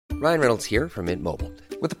Ryan Reynolds here from Mint Mobile.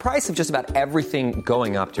 With the price of just about everything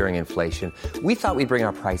going up during inflation, we thought we'd bring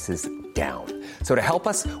our prices down. So to help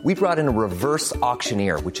us, we brought in a reverse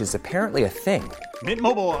auctioneer, which is apparently a thing. Mint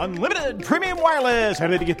Mobile Unlimited Premium Wireless. How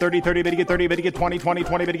to get 30, 30, bit to get 30, bit to get 20, 20,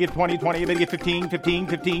 20, bit to get 20, 20, bit to get 15, 15,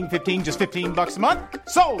 15, 15, just $15 a month?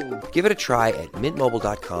 Sold! Give it a try at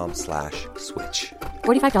mintmobile.com/switch.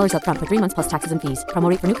 $45 up front for 3 months plus taxes and fees. Promo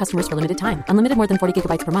rate for new customers for limited time. Unlimited more than 40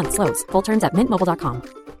 gigabytes per month. Slows full terms at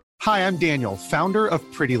mintmobile.com. Hi, I'm Daniel, founder of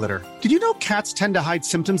Pretty Litter. Did you know cats tend to hide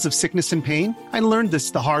symptoms of sickness and pain? I learned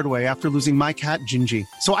this the hard way after losing my cat, Gingy.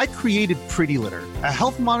 So I created Pretty Litter, a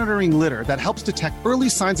health monitoring litter that helps detect early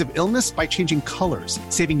signs of illness by changing colors,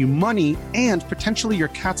 saving you money and potentially your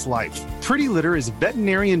cat's life. Pretty Litter is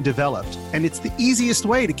veterinarian developed, and it's the easiest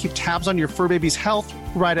way to keep tabs on your fur baby's health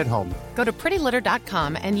right at home. Go to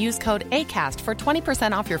prettylitter.com and use code ACAST for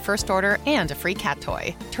 20% off your first order and a free cat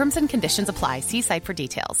toy. Terms and conditions apply. See site for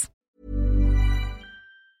details.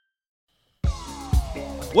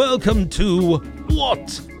 Welcome to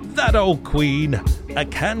What? That Old Queen, a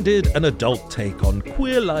candid and adult take on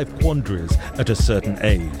queer life quandaries at a certain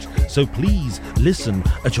age, so please listen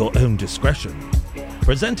at your own discretion.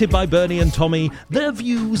 Presented by Bernie and Tommy, their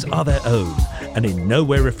views are their own, and in no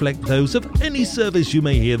way reflect those of any service you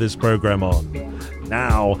may hear this program on.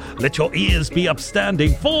 Now, let your ears be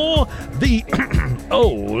upstanding for the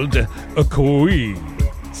Old Queen.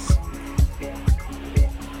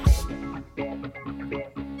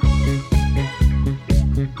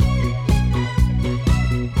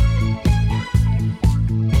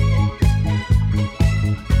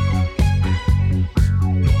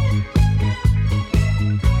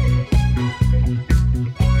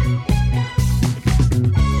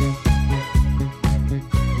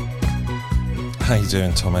 How you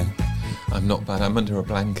doing, Tommy? I'm not bad. I'm under a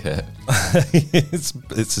blanket.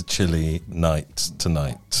 It's a chilly night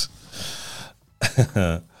tonight.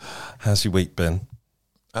 How's your week been?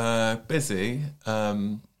 Busy.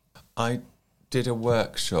 I did a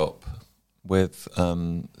workshop with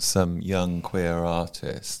some young queer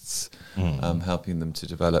artists, helping them to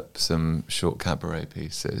develop some short cabaret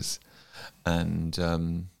pieces. And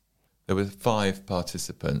there were 5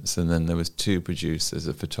 participants, and then there was 2 producers,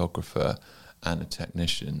 a photographer and a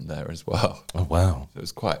technician there as well. Oh, wow. So it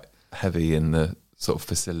was quite heavy in the sort of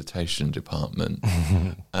facilitation department.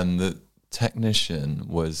 And the technician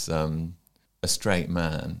was a straight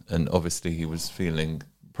man, and obviously he was feeling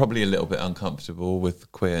probably a little bit uncomfortable with the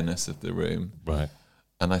queerness of the room. Right.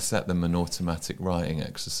 And I set them an automatic writing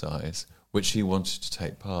exercise, which he wanted to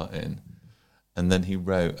take part in. And then he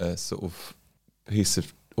wrote a sort of piece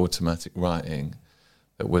of automatic writing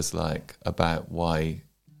that was like about why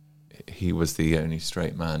he was the only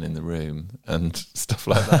straight man in the room and stuff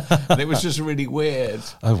like that. And it was just really weird.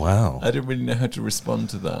 Oh, wow. I didn't really know how to respond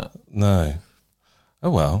to that. No. Oh,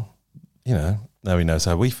 well, you know, now he knows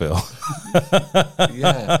how we feel.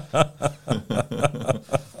 Yeah.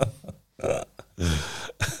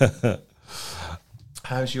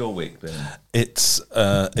 How's your week been? It's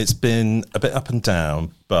been a bit up and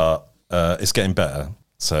down, but it's getting better.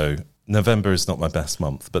 So November is not my best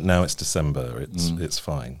month, but now it's December. It's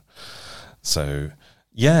fine. So,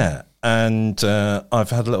 yeah. And I've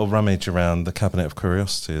had a little rummage around the Cabinet of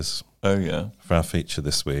Curiosities. Oh, yeah. For our feature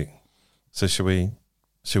this week. So shall we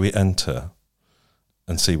enter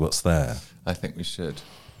and see what's there? I think we should.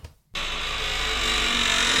 We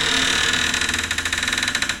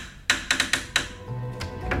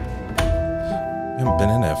haven't been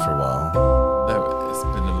in here for a while. No, it's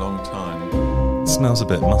been a long time. It smells a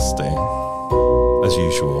bit musty, as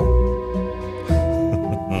usual.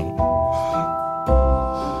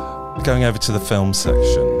 Going over to the film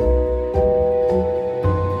section.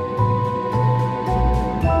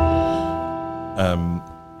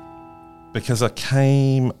 Because I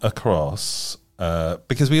came across,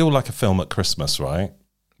 because we all like a film at Christmas, right?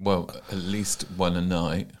 Well, at least one a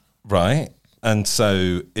night. Right. And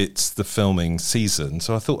so it's the filming season.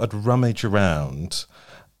 So I thought I'd rummage around.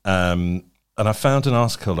 And I found an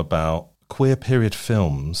article about queer period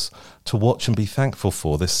films to watch and be thankful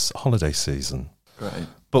for this holiday season. Great.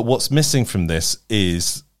 But what's missing from this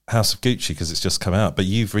is House of Gucci, because it's just come out. But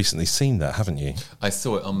you've recently seen that, haven't you? I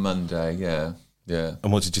saw it on Monday, yeah.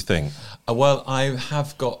 And what did you think? Well, I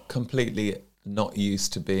have got completely not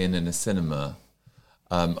used to being in a cinema.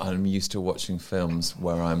 I'm used to watching films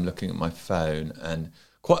where I'm looking at my phone, and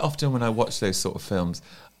quite often when I watch those sort of films,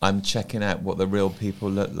 I'm checking out what the real people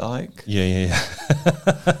look like. Yeah.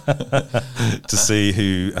 To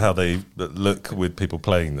see how they look with people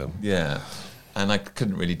playing them. Yeah. And I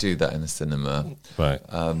couldn't really do that in the cinema. Right.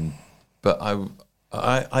 But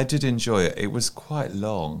I did enjoy it. It was quite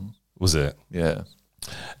long. Was it? Yeah.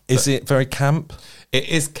 Is it very camp? It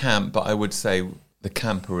is camp, but I would say the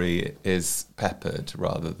campery is peppered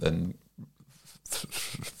rather than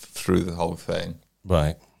through the whole thing.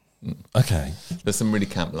 Right. Okay. There's some really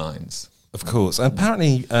camp lines. Of course. And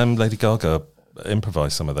apparently Lady Gaga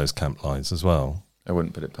improvised some of those camp lines as well. I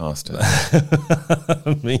wouldn't put it past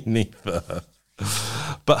her. Me neither.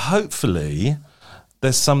 But hopefully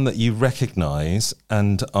there's some that you recognise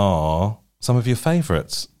and are some of your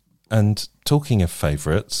favourites. And talking of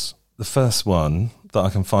favourites, the first one that I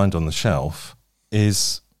can find on the shelf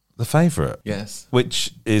is The Favourite. Yes.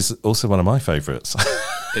 Which is also one of my favourites.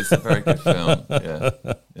 It's a very good film,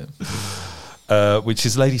 which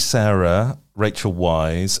is Lady Sarah, Rachel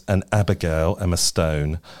Weisz and Abigail, Emma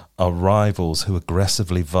Stone, are rivals who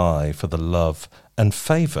aggressively vie for the love and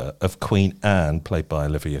favour of Queen Anne, played by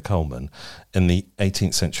Olivia Colman, in the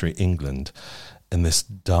 18th century England, in this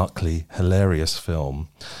darkly hilarious film,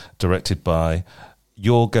 directed by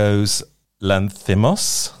Yorgos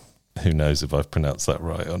Lanthimos. Who knows if I've pronounced that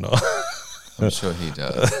right or not? I'm sure he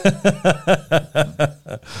does.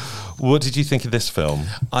 What did you think of this film?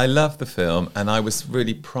 I love the film, and I was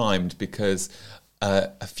really primed because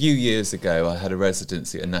a few years ago I had a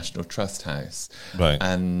residency at National Trust House. Right.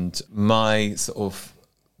 And my sort of,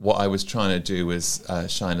 what I was trying to do was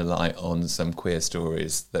shine a light on some queer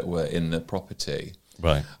stories that were in the property.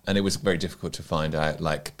 Right. And it was very difficult to find out,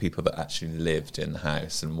 like, people that actually lived in the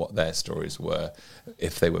house and what their stories were,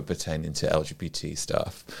 if they were pertaining to LGBT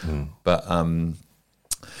stuff. But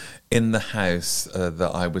in the house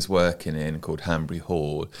that I was working in, called Hanbury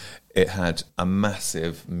Hall, it had a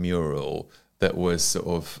massive mural that was sort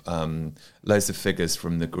of loads of figures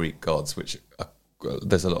from the Greek gods, which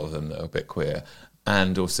there's a lot of them that are a bit queer,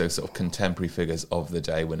 and also sort of contemporary figures of the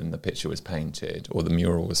day when the picture was painted or the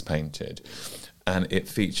mural was painted. And it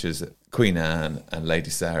features Queen Anne and Lady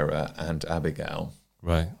Sarah and Abigail,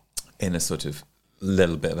 right, in a sort of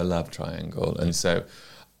little bit of a love triangle. And so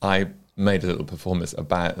I made a little performance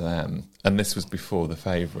about them. And this was before The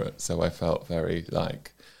Favourite, so I felt very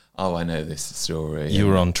like, oh, I know this story. You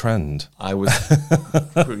were on trend. I was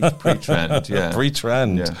pre-trend, yeah.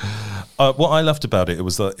 Pre-trend. Yeah. What I loved about it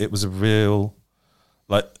was that it was a real,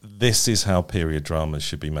 like, this is how period dramas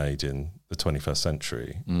should be made in the 21st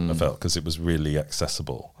century, I felt, because it was really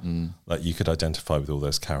accessible. Like, you could identify with all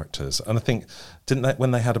those characters. And I think, didn't they,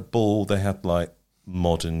 when they had a ball, they had like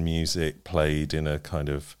modern music played in a kind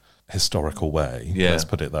of historical way. Yeah. Let's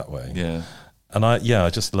put it that way. Yeah. And I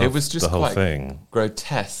just loved it was just the whole quite thing.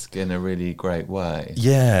 Grotesque in a really great way.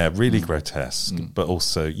 Yeah, really grotesque, but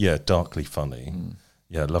also, darkly funny.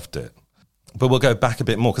 Yeah, loved it. But we'll go back a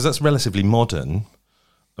bit more, because that's relatively modern.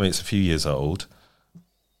 I mean, it's a few years old.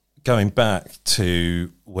 Going back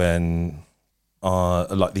to when,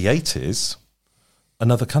 like the 80s,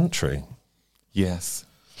 Another Country. Yes.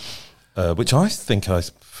 Which I think I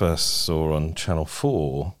first saw on Channel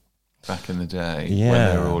 4. Back in the day, Yeah. when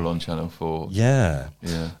they were all on Channel 4. Yeah.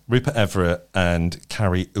 Yeah. Rupert Everett and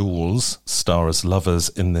Carrie Ewells star as lovers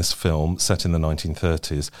in this film set in the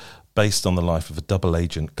 1930s, based on the life of a double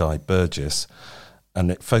agent, Guy Burgess,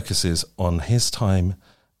 and it focuses on his time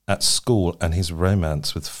at school and his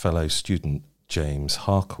romance with fellow student James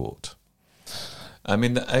Harcourt. I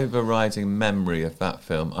mean, the overriding memory of that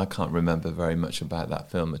film, I can't remember very much about that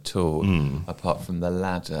film at all, apart from The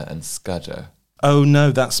Ladder and Scudder. Oh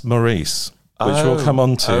no, that's Maurice, which we'll come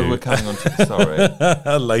on to. Oh, we're coming on to,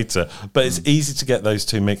 sorry. Later. But it's easy to get those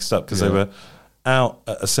two mixed up because they were out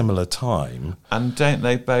at a similar time. And don't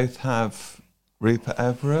they both have Rupert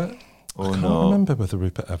Everett or I can't not? remember whether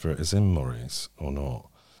Rupert Everett is in Maurice or not.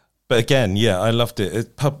 But again, I loved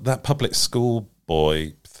it. That public school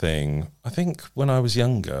boy thing, I think when I was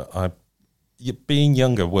younger, being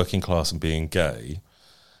younger, working class and being gay,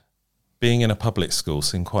 being in a public school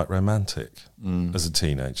seemed quite romantic as a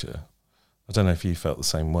teenager. I don't know if you felt the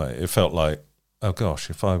same way. It felt like, oh gosh,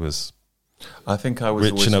 if I was I think I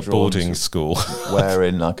was rich in a boarding school.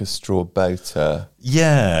 wearing like a straw boater.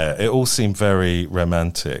 Yeah, it all seemed very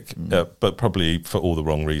romantic, but probably for all the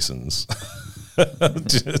wrong reasons. Do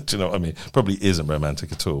you know what I mean? Probably isn't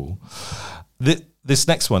romantic at all. This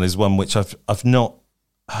next one is one which I've not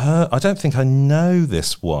heard. I don't think I know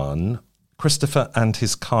this one. Christopher and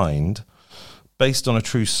His Kind. Based on a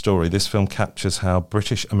true story, this film captures how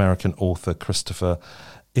British-American author Christopher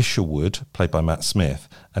Isherwood, played by Matt Smith,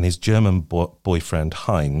 and his German boyfriend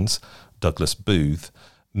Heinz, Douglas Booth,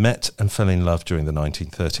 met and fell in love during the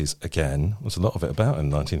 1930s. Again, there's a lot of it about in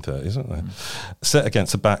the 1930s, isn't there? Set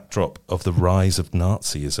against a backdrop of the rise of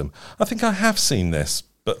Nazism. I think I have seen this,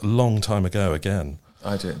 but a long time ago again.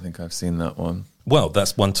 I don't think I've seen that one. Well,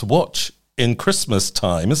 that's one to watch in Christmas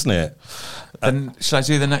time, isn't it? Then shall I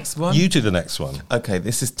do the next one? You do the next one. Okay,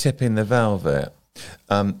 this is Tipping the Velvet.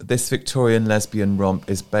 This Victorian lesbian romp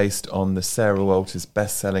is based on the Sarah Walters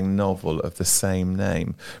best-selling novel of the same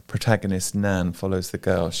name. Protagonist Nan follows the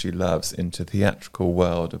girl she loves into the theatrical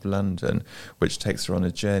world of London, which takes her on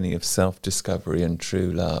a journey of self-discovery and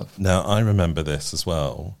true love. Now, I remember this as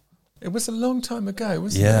well. It was a long time ago,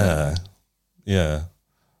 wasn't Yeah, it? yeah.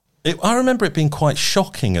 I remember it being quite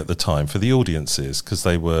shocking at the time for the audiences because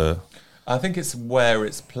they were... I think it's where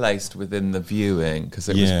it's placed within the viewing, because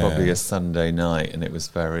it was probably a Sunday night and it was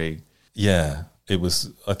very... Yeah, it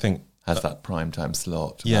was, I think... Has that primetime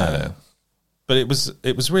slot. Yeah. But it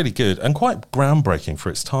was really good and quite groundbreaking for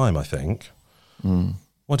its time, I think.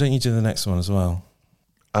 Why don't you do the next one as well?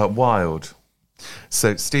 Wild.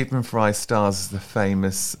 So Stephen Fry stars as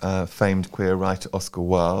the famed queer writer Oscar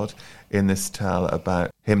Wilde in this tale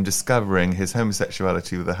about him discovering his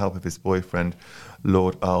homosexuality with the help of his boyfriend,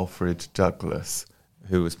 Lord Alfred Douglas,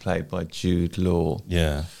 who was played by Jude Law.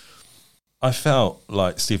 Yeah. I felt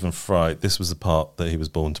like Stephen Fry, this was the part that he was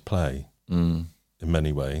born to play in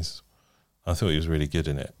many ways. I thought he was really good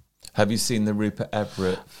in it. Have you seen the Rupert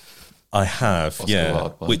Everett? I have, Oscar yeah,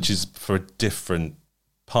 Wilde one? which is for a different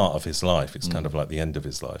part of his life. It's kind of like the end of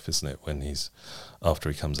his life, isn't it, when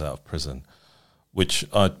after he comes out of prison, which,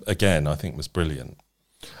 I think was brilliant.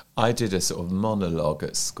 I did a sort of monologue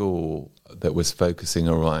at school that was focusing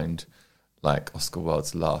around like Oscar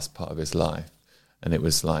Wilde's last part of his life. And it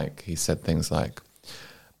was like, he said things like,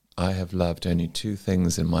 I have loved only two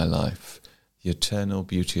things in my life, the eternal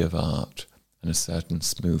beauty of art and a certain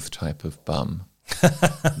smooth type of bum.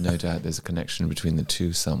 No doubt there's a connection between the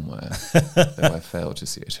two somewhere, though I fail to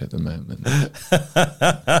see it at the moment.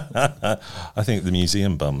 I think the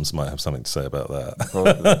museum bums might have something to say about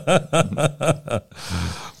Probably. that.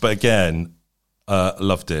 But again,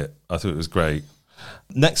 loved it. I thought it was great.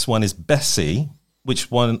 Next one is Bessie,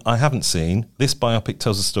 which one I haven't seen. This biopic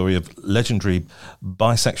tells the story of legendary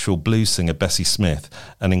bisexual blues singer Bessie Smith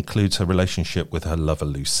and includes her relationship with her lover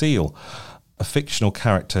Lucille, a fictional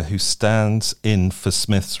character who stands in for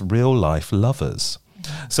Smith's real-life lovers.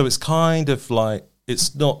 So it's kind of like,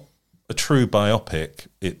 it's not a true biopic.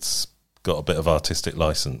 It's got a bit of artistic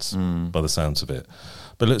license by the sounds of it.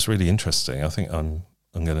 But it looks really interesting. I think I'm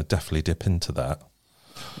going to definitely dip into that.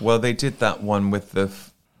 Well, they did that one with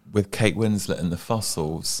Kate Winslet and the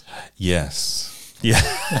Fossils. Yes. Yeah.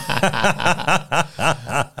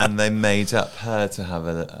 And they made up her to have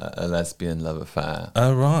a lesbian love affair.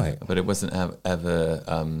 Oh, right. But it wasn't ever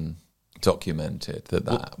documented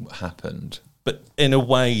that happened. But in a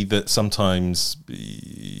way that sometimes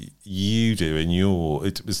you do in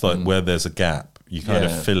it was like where there's a gap, you kind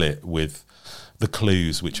of fill it with the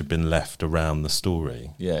clues which have been left around the story.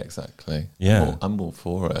 Yeah, exactly. Yeah. I'm all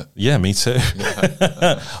for it. Yeah, me too.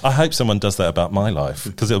 Yeah. I hope someone does that about my life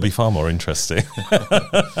because it'll be far more interesting.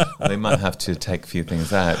 They might have to take a few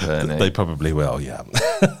things out, don't they? They probably will, yeah.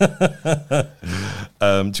 Do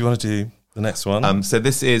you want to do the next one? So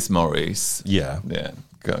this is Maurice. Yeah. Yeah.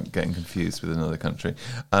 Getting confused with another country.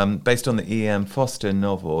 Based on the E.M. Foster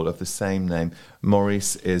novel of the same name,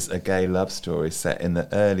 Maurice is a gay love story set in the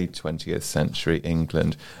early 20th century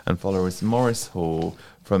England and follows Maurice Hall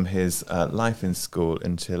from his life in school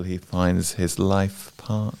until he finds his life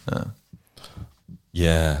partner.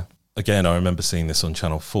 Yeah. Again, I remember seeing this on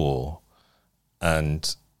Channel 4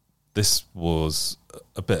 and this was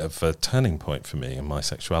a bit of a turning point for me in my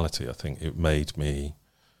sexuality. I think it made me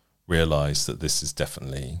realise that this is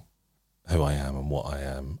definitely who I am and what I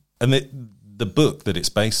am. And the book that it's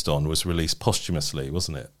based on was released posthumously,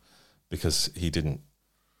 wasn't it? Because he didn't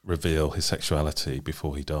reveal his sexuality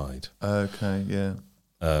before he died. Okay, yeah.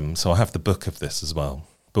 So I have the book of this as well.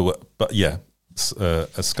 But yeah,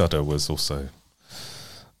 Scudder was also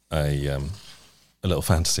a little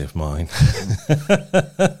fantasy of mine.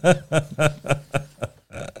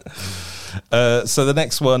 So the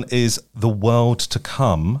next one is The World to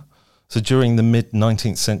Come. So during the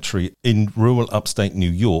mid-19th century in rural upstate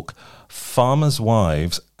New York, farmers'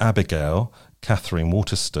 wives Abigail, Catherine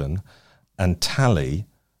Waterston, and Tally,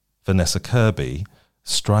 Vanessa Kirby,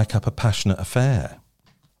 strike up a passionate affair.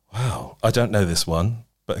 Wow. I don't know this one,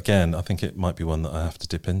 but again, I think it might be one that I have to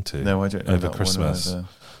dip into. No, I don't know over that Christmas. one either.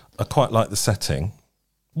 I quite like the setting.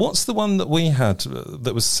 What's the one that we had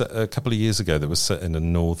that was set a couple of years ago that was set in a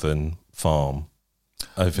northern farm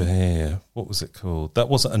over here? What was it called? That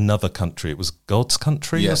wasn't another country. It was God's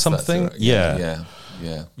Country or something. That's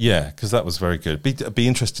right. Yeah, because that was very good. It'd be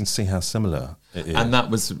interesting to see how similar it is. And that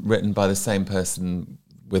was written by the same person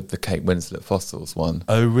with the Kate Winslet Fossils one.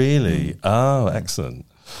 Oh, really? Oh, excellent.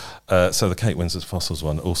 So the Kate Winslet Fossils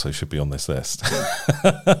one also should be on this list.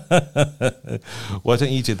 Why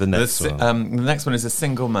don't you do the next one? The next one is A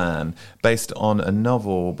Single Man, based on a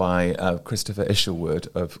novel by Christopher Isherwood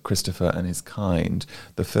of Christopher and His Kind.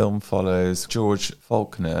 The film follows George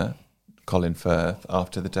Faulkner, Colin Firth,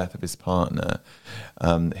 after the death of his partner.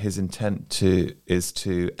 His intent is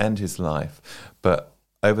to end his life, but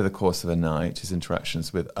over the course of a night, his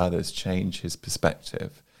interactions with others change his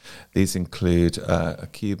perspective. These include a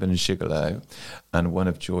Cuban gigolo and one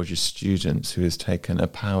of George's students who has taken a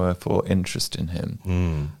powerful interest in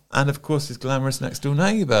him. And, of course, his glamorous next-door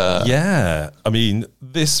neighbour. Yeah. I mean,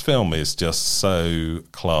 this film is just so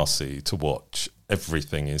classy to watch.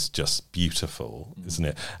 Everything is just beautiful, isn't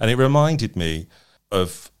it? And it reminded me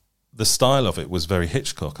of the style of it was very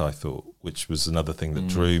Hitchcock, I thought, which was another thing that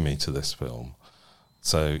drew me to this film.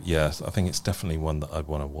 So, yes, I think it's definitely one that I'd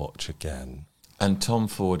want to watch again. And Tom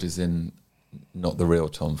Ford is in, not the real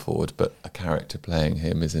Tom Ford, but a character playing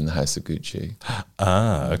him is in The House of Gucci.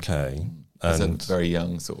 Ah, okay. He's a very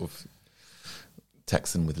young sort of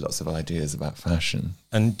Texan with lots of ideas about fashion.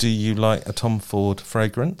 And do you like a Tom Ford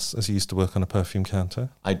fragrance, as you used to work on a perfume counter?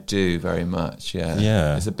 I do very much, yeah.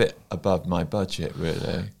 Yeah. It's a bit above my budget,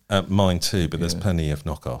 really. Mine too, but there's plenty of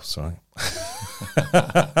knockoffs, right?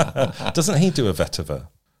 Doesn't he do a vetiver? I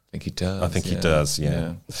think he does. I think he does,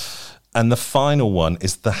 yeah. And the final one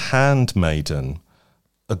is The Handmaiden,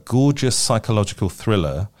 a gorgeous psychological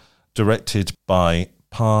thriller directed by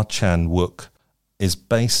Pa Chan-wook, is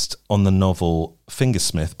based on the novel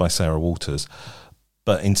Fingersmith by Sarah Waters,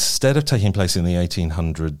 but instead of taking place in the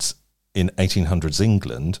 1800s, in 1800s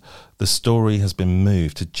England, the story has been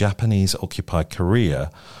moved to Japanese-occupied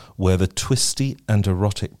Korea, where the twisty and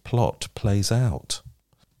erotic plot plays out.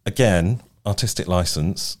 Again, artistic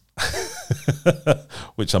license,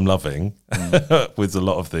 which I'm loving with a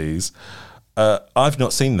lot of these. I've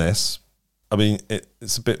not seen this. I mean,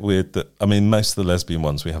 it's a bit weird that, I mean, most of the lesbian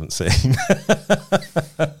ones we haven't seen.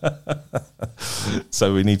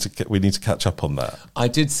 So we need to catch up on that. I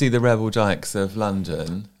did see The Rebel Dykes of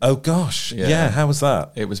London. Oh gosh, yeah. How was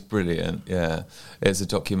that? It was brilliant. Yeah, it's a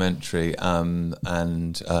documentary, and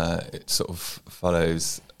it sort of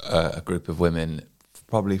follows a group of women,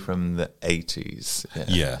 probably from the 80s.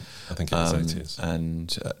 Yeah, I think it was 80s,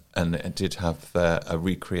 and it did have a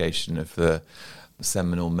recreation of the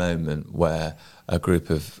seminal moment where a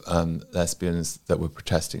group of lesbians that were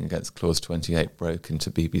protesting against Clause 28 broke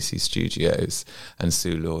into BBC studios, and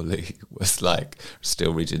Sue Lawley was like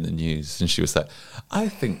still reading the news, and she was like, I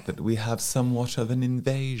think that we have somewhat of an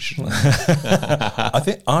invasion. I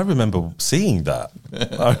think I remember seeing that.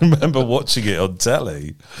 I remember watching it on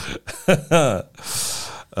telly.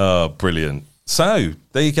 Oh, brilliant. So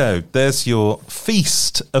there you go. There's your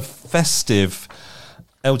feast of festive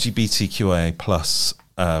LGBTQIA plus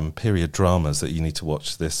period dramas that you need to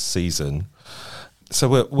watch this season. So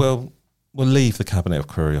we'll leave the Cabinet of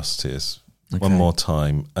Curiosities one more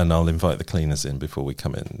time, and I'll invite the cleaners in before we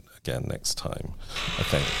come in again next time.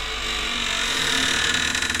 Okay.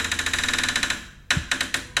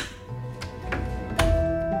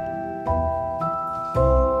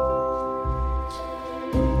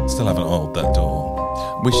 Still haven't oiled that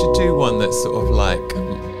door. We should do one that's sort of like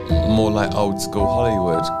more like old school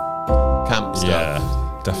Hollywood camp stuff.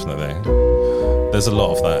 Yeah, definitely. There's a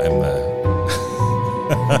lot of that in there.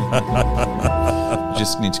 You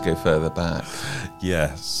just need to go further back.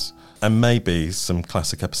 Yes. And maybe some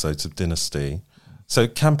classic episodes of Dynasty. So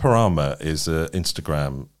Camperama is an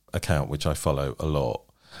Instagram account which I follow a lot.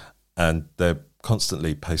 And they're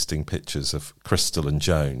constantly posting pictures of Crystal and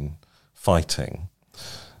Joan fighting.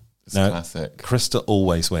 It's classic. Crystal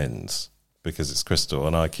always wins, because it's Crystal,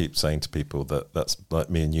 and I keep saying to people that that's like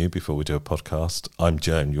me and you before we do a podcast. I'm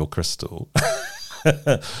Joan, you're Crystal.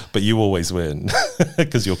 But you always win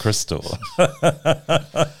because you're Crystal.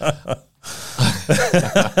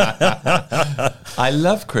 I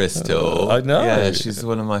love Crystal. I know. Yeah, she's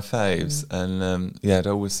one of my faves. And I'd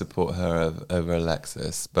always support her over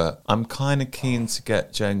Alexis. But I'm kind of keen to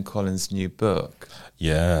get Joan Collins' new book.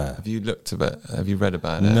 Yeah. Have you looked at it? Have you read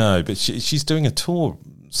about it? No, but she's doing a tour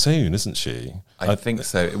soon, isn't she? I think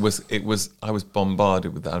so. It was. I was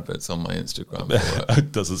bombarded with adverts on my Instagram.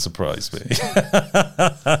 It doesn't surprise me.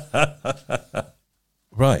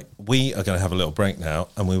 Right, we are going to have a little break now,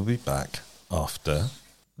 and we'll be back after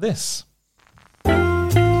this.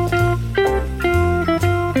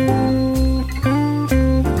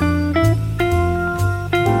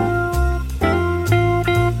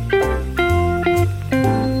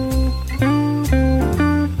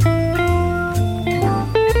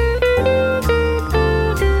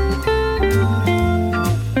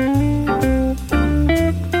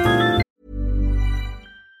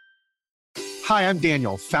 Hi, I'm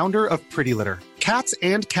Daniel, founder of Pretty Litter. Cats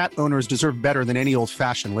and cat owners deserve better than any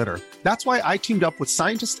old-fashioned litter. That's why I teamed up with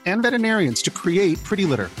scientists and veterinarians to create Pretty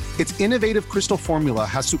Litter. Its innovative crystal formula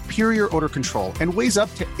has superior odor control and weighs up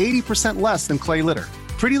to 80% less than clay litter.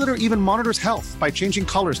 Pretty Litter even monitors health by changing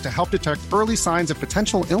colors to help detect early signs of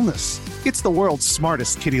potential illness. It's the world's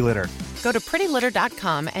smartest kitty litter. Go to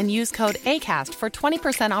prettylitter.com and use code ACAST for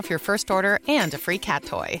 20% off your first order and a free cat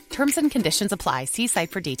toy. Terms and conditions apply. See site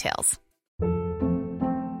for details.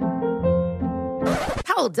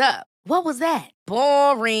 Hold up. What was that?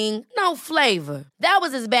 Boring. No flavor. That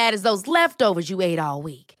was as bad as those leftovers you ate all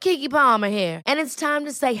week. Keke Palmer here, and it's time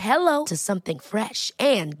to say hello to something fresh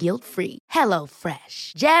and guilt-free. Hello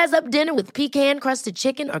Fresh. Jazz up dinner with pecan-crusted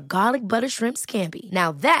chicken or garlic butter shrimp scampi.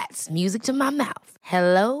 Now that's music to my mouth.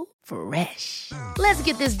 Hello Fresh. Let's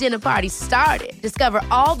get this dinner party started. Discover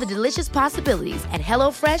all the delicious possibilities at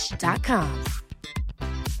hellofresh.com.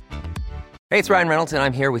 Hey, it's Ryan Reynolds, and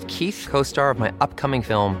I'm here with Keith, co-star of my upcoming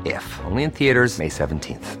film, If, only in theaters May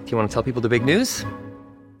 17th. Do you want to tell people the big news?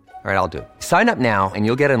 All right, I'll do it. Sign up now and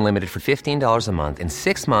you'll get unlimited for $15 a month and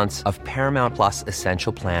 6 months of Paramount Plus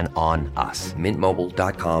Essential Plan on us.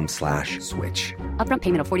 MintMobile.com/switch. Upfront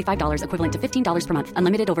payment of $45 equivalent to $15 per month.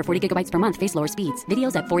 Unlimited over 40 gigabytes per month. Face lower speeds.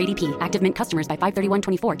 Videos at 480p. Active Mint customers by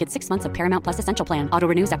 531.24 get 6 months of Paramount Plus Essential Plan. Auto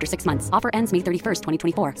renews after 6 months. Offer ends May 31st,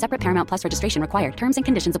 2024. Separate Paramount Plus registration required. Terms and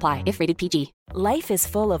conditions apply if rated PG. Life is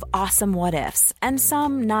full of awesome what-ifs, and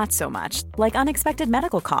some not so much, like unexpected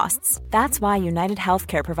medical costs. That's why United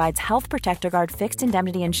Healthcare provides Health Protector Guard fixed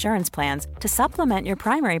indemnity insurance plans to supplement your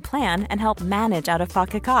primary plan and help manage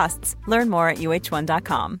out-of-pocket costs. Learn more at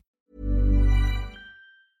uh1.com.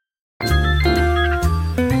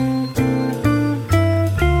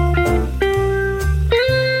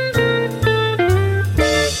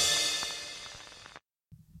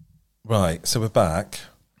 Right, so we're back.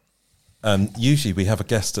 Usually we have a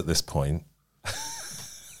guest at this point,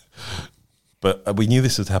 but we knew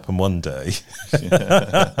this would happen one day.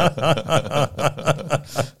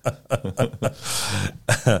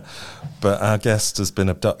 But our guest has been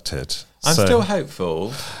abducted. I'm still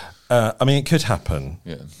hopeful. I mean, it could happen.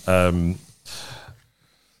 Yeah.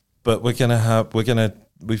 But we've done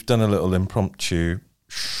a little impromptu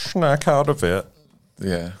snack out of it.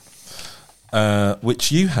 Yeah.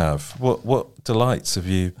 Which you have. What delights have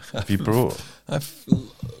you brought? I've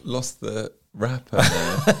lost the wrapper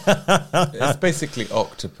now. It's basically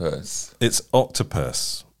octopus. It's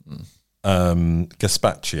octopus.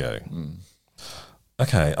 Gazpacho.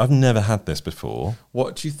 Okay, I've never had this before.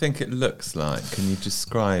 What do you think it looks like? Can you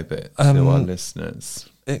describe it to our listeners?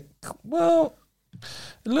 It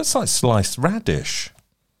looks like sliced radish,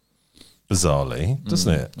 bizarrely,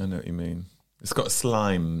 doesn't it? I know what you mean. It's got a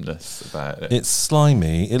slimeness about it. It's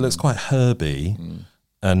slimy. It looks quite herby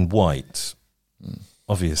and white,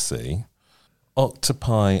 obviously.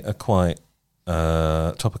 Octopi are quite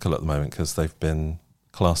topical at the moment because they've been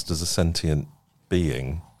classed as a sentient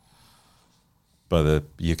being by the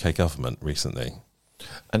UK government recently.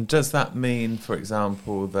 And does that mean, for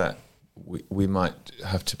example, that we might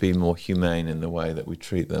have to be more humane in the way that we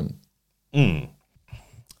treat them? I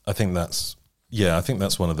think that's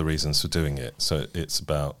one of the reasons for doing it. So it's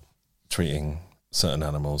about treating certain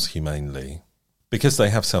animals humanely because they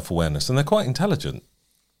have self-awareness and they're quite intelligent.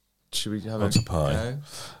 Should we have octopi? A go?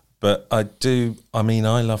 But I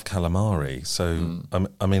love calamari, so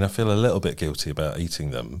I feel a little bit guilty about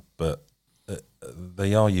eating them, but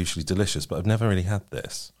they are usually delicious. But I've never really had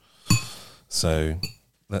this, so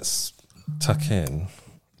let's tuck in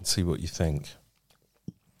and see what you think.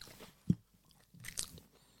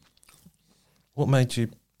 What made you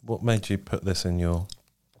put this in your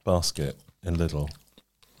basket in Lidl?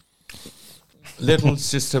 Lidl's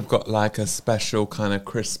just have got like a special kind of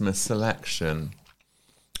Christmas selection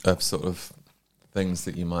of sort of things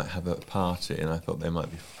that you might have at a party, and I thought they might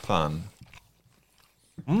be fun.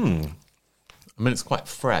 I mean, it's quite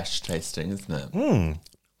fresh tasting, isn't it? You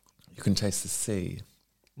can taste the sea.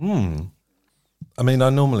 I mean, I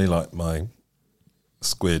normally like my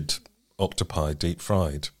squid octopi deep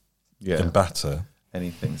fried in batter.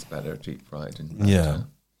 Anything's better deep fried in batter. Yeah.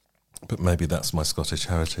 But maybe that's my Scottish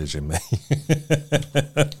heritage in me.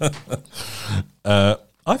 I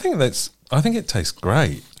think it tastes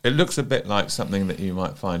great. It looks a bit like something that you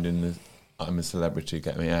might find in the "I'm a Celebrity,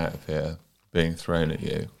 Get Me Out of Here" being thrown at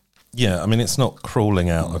you. Yeah, I mean, it's not crawling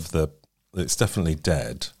out of the... It's definitely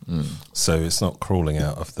dead, so it's not crawling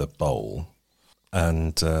out of the bowl.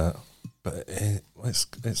 And but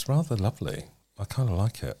it's rather lovely. I kind of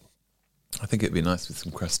like it. I think it'd be nice with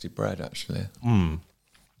some crusty bread, actually.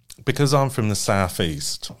 Because I'm from the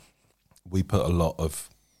southeast, we put a lot of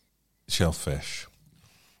shellfish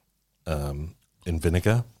in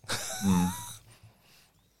vinegar,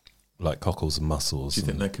 like cockles and mussels. Do you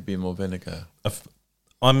think there could be more vinegar?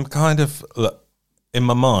 I'm kind of, in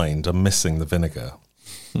my mind, I'm missing the vinegar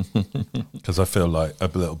because I feel like a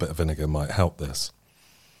little bit of vinegar might help this.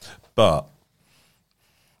 But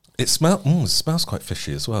it smells quite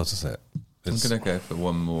fishy as well, doesn't it? I'm going to go for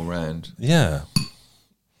one more round. Yeah.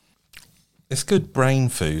 It's good brain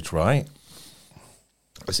food, right?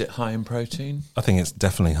 Is it high in protein? I think it's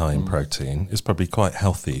definitely high in protein. It's probably quite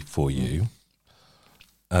healthy for you.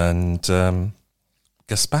 And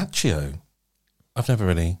gazpacho. I've never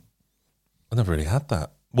really had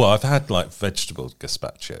that. Well, I've had like vegetable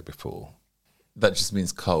gazpacho before. That just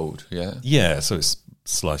means cold, yeah? Yeah, so it's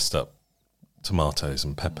sliced up tomatoes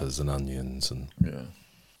and peppers and onions and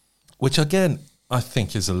which again I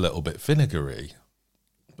think is a little bit vinegary,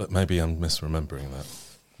 but maybe I'm misremembering that.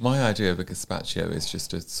 My idea of a gazpacho is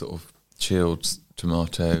just a sort of chilled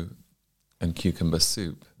tomato and cucumber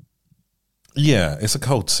soup. Yeah, it's a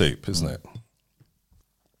cold soup, isn't it?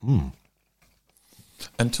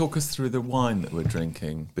 And talk us through the wine that we're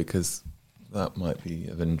drinking, because that might be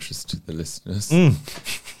of interest to the listeners.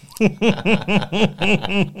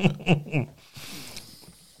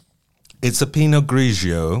 It's a Pinot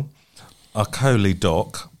Grigio Arcoli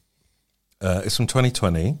DOC. It's from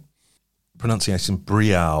 2020. Pronunciation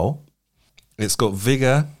Briao. It's got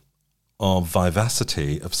vigour or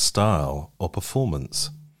vivacity of style or performance.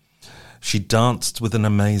 She danced with an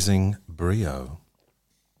amazing brio.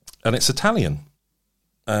 And it's Italian.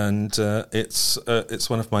 And it's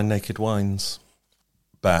one of my Naked Wines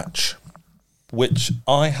batch, which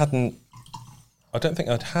I don't think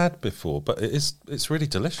I'd had before, but it's really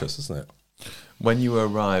delicious, isn't it? When you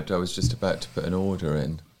arrived, I was just about to put an order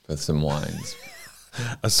in for some wines.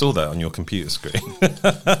 I saw that on your computer screen.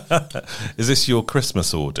 Is this your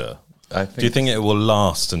Christmas order? Do you think it will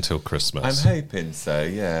last until Christmas? I'm hoping so,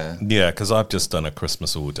 yeah. Yeah, because I've just done a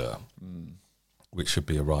Christmas order, which should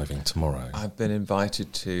be arriving tomorrow. I've been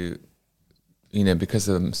invited to, because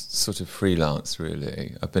I'm sort of freelance,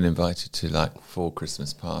 really, I've been invited to like 4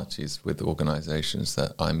 Christmas parties with organisations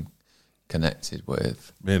that I'm connected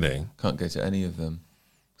with. Really? Can't go to any of them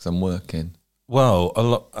because I'm working. Well, a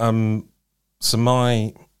lot.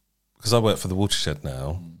 Because I work for the Watershed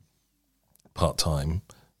now, part time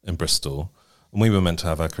in Bristol, and we were meant to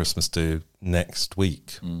have our Christmas do next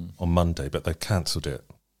week on Monday, but they've cancelled it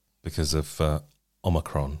because of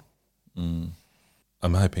Omicron. I'm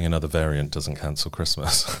hoping another variant doesn't cancel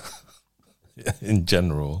Christmas in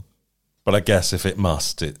general, but I guess if it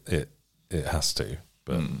must, it has to.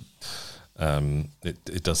 But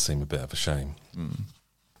it does seem a bit of a shame.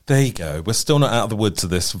 There you go. We're still not out of the woods of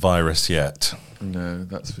this virus yet. No,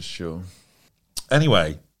 that's for sure.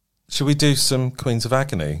 Anyway, should we do some Queens of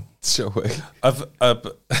Agony? Shall we? I've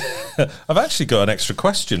actually got an extra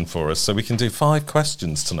question for us, so we can do 5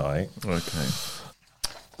 questions tonight. Okay.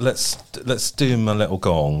 Let's do my little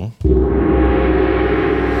gong.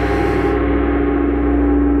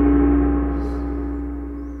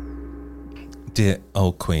 Dear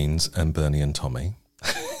old Queens and Bernie and Tommy.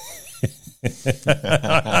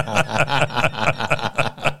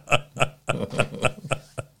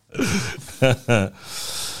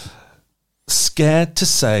 Scared to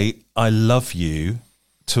say I love you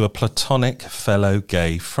to a platonic fellow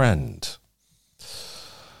gay friend.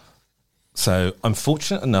 So I'm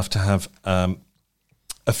fortunate enough to have a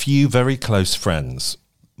few very close friends.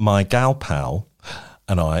 My gal pal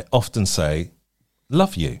and I often say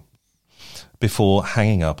love you before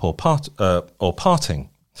hanging up or parting.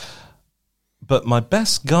 But my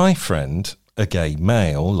best guy friend, a gay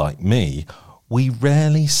male like me, we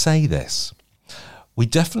rarely say this. We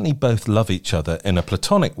definitely both love each other in a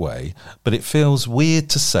platonic way, but it feels weird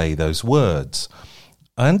to say those words.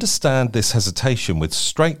 I understand this hesitation with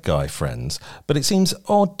straight guy friends, but it seems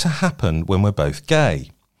odd to happen when we're both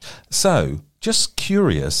gay. So, just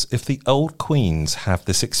curious if the old queens have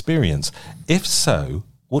this experience. If so,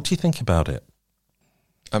 what do you think about it?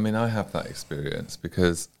 I mean, I have that experience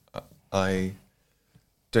because I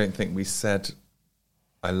don't think we said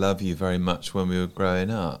I love you very much when we were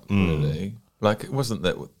growing up, really. Like, it wasn't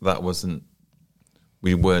that wasn't,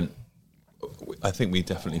 we weren't, I think we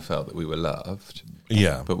definitely felt that we were loved.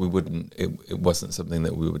 Yeah. But we wouldn't, it wasn't something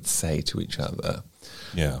that we would say to each other.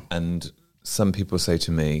 Yeah. And some people say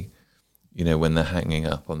to me, when they're hanging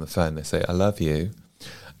up on the phone, they say, I love you.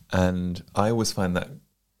 And I always find that a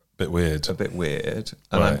bit weird.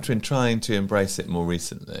 And I've been trying to embrace it more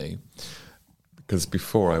recently because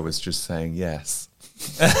before I was just saying yes.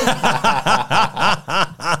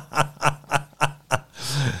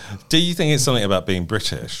 Do you think it's something about being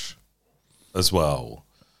British? as well,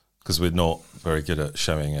 because we're not very good at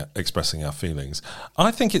expressing our feelings.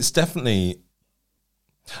 I think it's definitely...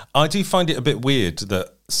 I do find it a bit weird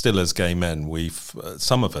that still as gay men,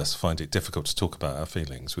 some of us find it difficult to talk about our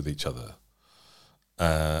feelings with each other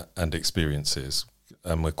and experiences,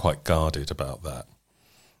 and we're quite guarded about that.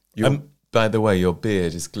 By the way, your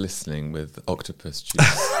beard is glistening with octopus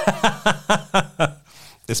juice.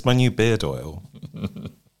 It's my new beard oil.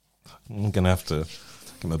 I'm going to have to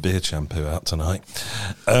get my beard shampoo out tonight.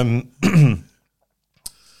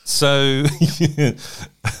 So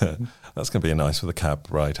that's going to be nice for the cab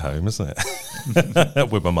ride home, isn't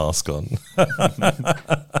it? With my mask on.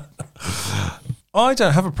 I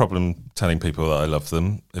don't have a problem telling people that I love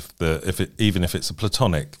them, even if it's a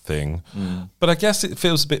platonic thing. But I guess it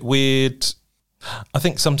feels a bit weird. I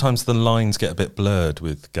think sometimes the lines get a bit blurred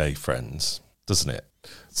with gay friends, doesn't it?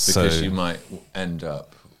 Because you might end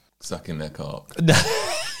up sucking their cock.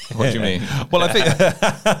 What do you mean? Well, I think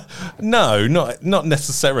no, not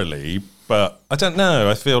necessarily, but I don't know.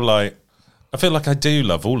 I feel like I do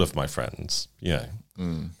love all of my friends,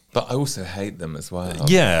 But I also hate them as well.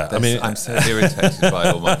 Yeah, I'm so irritated by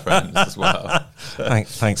all my friends as well.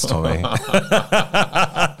 Thanks, Tommy.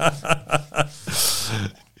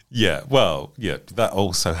 Yeah, well, yeah, that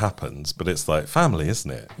also happens, but it's like family,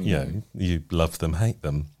 isn't it? You love them, hate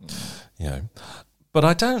them, But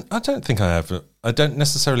I don't think I don't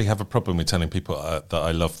necessarily have a problem with telling people that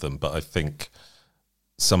I love them, but I think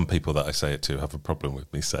some people that I say it to have a problem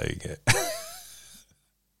with me saying it.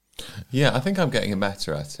 Yeah, I think I'm getting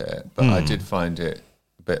better at it, but I did find it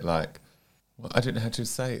a bit like, I didn't know how to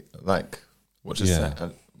say, like, what to say.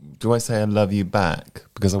 Do I say I love you back?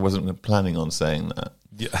 Because I wasn't planning on saying that.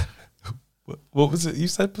 Yeah. What was it you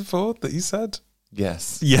said before that you said?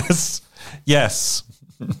 Yes. Yes. Yes.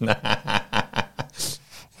 I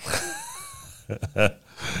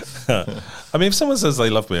mean, if someone says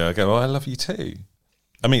they love me, I go, I love you too.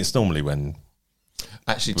 I mean, it's normally when...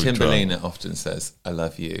 Actually, Timberlina often says, I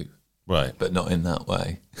love you. Right. But not in that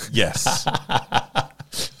way. Yes.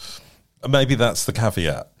 Maybe that's the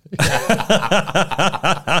caveat.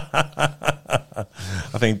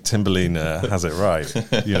 I think Timberlina has it right.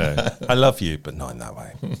 I love you, but not in that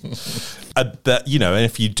way. And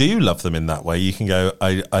if you do love them in that way, you can go,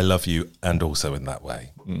 I love you, and also in that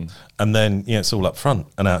way. And then, it's all up front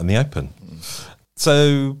and out in the open.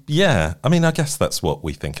 So, yeah, I mean, I guess that's what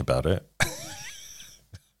we think about it.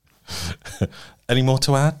 Any more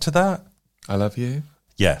to add to that? I love you.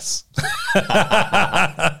 Yes.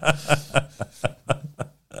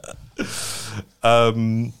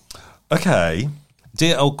 Okay.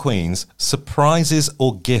 Dear Old Queens, surprises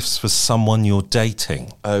or gifts for someone you're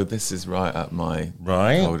dating? Oh, this is right up my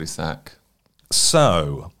cul-de-sac.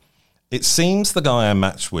 So, it seems the guy I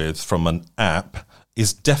matched with from an app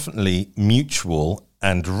is definitely mutual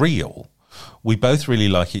and real. We both really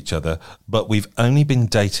like each other, but we've only been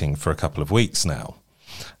dating for a couple of weeks now.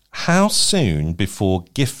 How soon before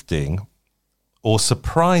gifting or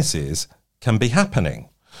surprises can be happening?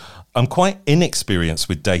 I'm quite inexperienced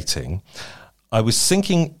with dating. I was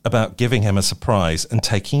thinking about giving him a surprise and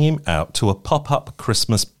taking him out to a pop-up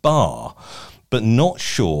Christmas bar, but not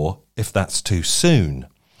sure if that's too soon.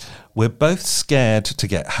 We're both scared to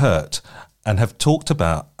get hurt and have talked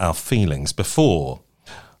about our feelings before.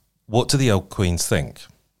 What do the old queens think?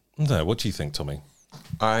 No, what do you think, Tommy?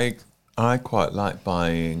 I quite like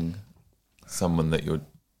buying someone that you're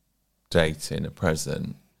dating a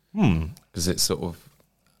present because it sort of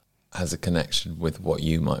has a connection with what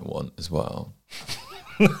you might want as well.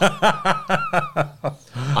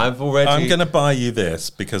 I'm going to buy you this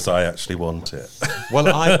because I actually want it. Well,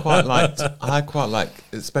 I quite like,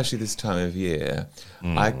 especially this time of year.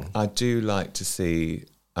 I do like to see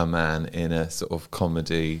a man in a sort of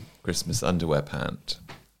comedy Christmas underwear pant.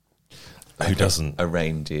 Like who doesn't? A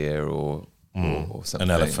reindeer or something.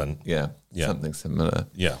 An elephant. Yeah, something similar.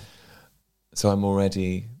 Yeah. So I'm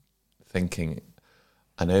already thinking,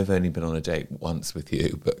 I know I've only been on a date once with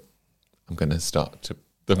you, but I'm going to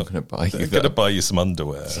I'm going to buy you that. I'm going to buy you some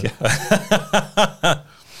underwear. Yeah.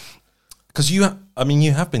 Because you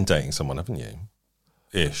have been dating someone, haven't you?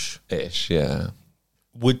 Ish, yeah.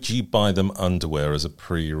 Would you buy them underwear as a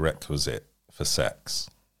prerequisite for sex?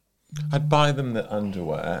 I'd buy them the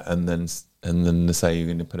underwear and then say you're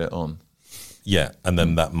going to put it on. Yeah, and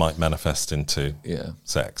then that might manifest into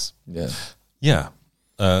sex. Yeah. Yeah.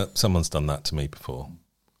 Someone's done that to me before.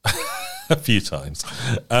 A few times.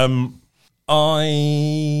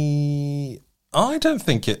 I don't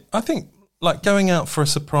think it... I think, like, going out for a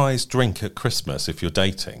surprise drink at Christmas if you're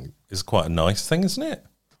dating is quite a nice thing, isn't it?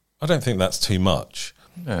 I don't think that's too much.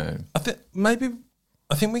 No. I think maybe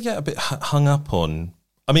I think we get a bit hung up on.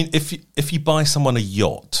 I mean, if you buy someone a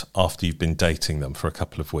yacht after you've been dating them for a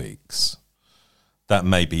couple of weeks, that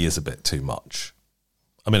maybe is a bit too much.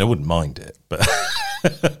 I mean, I wouldn't mind it, but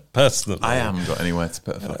personally, I haven't got anywhere to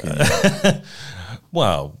put a fucking yacht.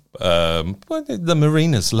 Well, the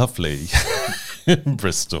marina's lovely in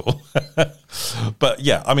Bristol, but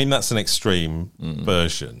yeah, I mean that's an extreme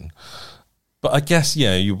version. But I guess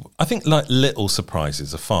I think like little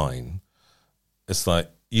surprises are fine. It's like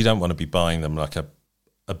you don't want to be buying them like a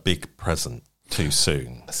big present too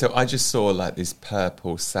soon. So I just saw like these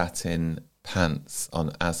purple satin pants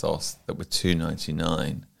on ASOS that were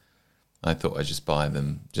 $2.99. I thought I'd just buy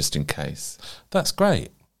them just in case. That's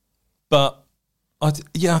great. But I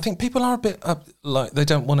think people are a bit like they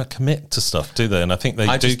don't want to commit to stuff, do they? And I think they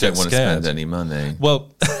I do just get don't want scared. to spend any money.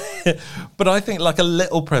 Well, but I think like a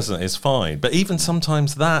little present is fine. But even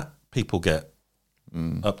sometimes that people get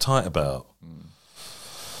uptight about.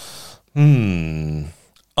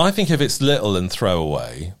 I think if it's little and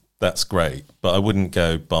throwaway, that's great. But I wouldn't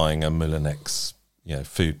go buying a Moulinex,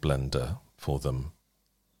 food blender for them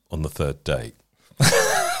on the third date.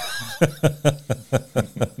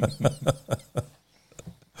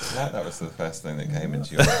 That was the first thing that came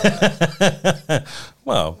into your mind.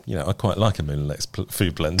 Well, I quite like a Moulinex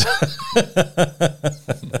food blender.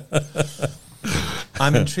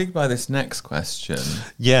 I'm intrigued by this next question.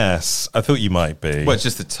 Yes, I thought you might be. Well, it's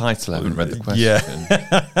just the title. I haven't read the question. Yeah.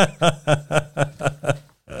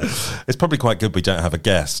 It's probably quite good we don't have a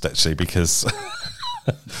guest, actually, because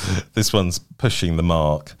this one's pushing the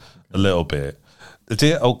mark a little bit.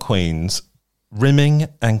 Dear Old Queens, rimming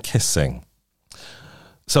and kissing.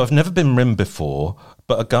 So I've never been rimmed before,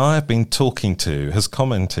 but a guy I've been talking to has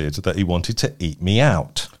commented that he wanted to eat me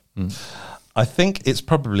out. I think it's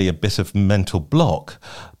probably a bit of mental block,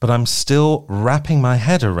 but I'm still wrapping my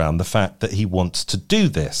head around the fact that he wants to do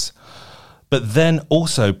this, but then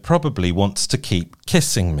also probably wants to keep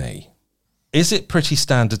kissing me. Is it pretty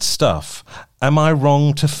standard stuff? Am I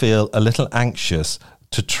wrong to feel a little anxious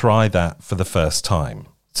to try that for the first time?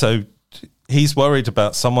 So he's worried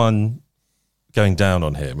about someone going down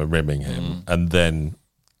on him and rimming him and then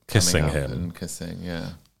kissing him. And kissing, yeah.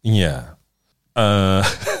 Yeah.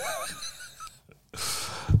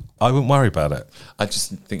 I wouldn't worry about it. I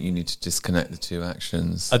just think you need to disconnect the two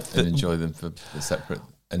actions and enjoy them for the separate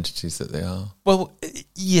entities that they are. Well,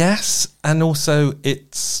 yes, and also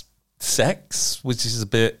it's sex, which is a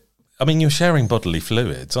bit... I mean, you're sharing bodily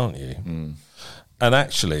fluids, aren't you? And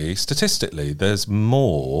actually, statistically, there's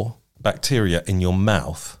more bacteria in your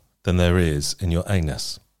mouth than there is in your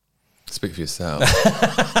anus. Speak for yourself.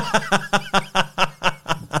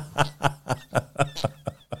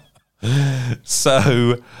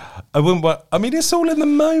 So I wouldn't. I mean, it's all in the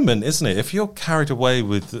moment, isn't it? If you're carried away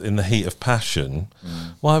in the heat of passion,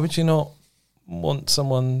 why would you not want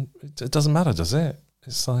someone? It doesn't matter, does it?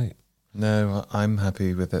 It's like no, I'm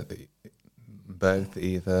happy with it. Both,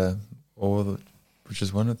 either or, which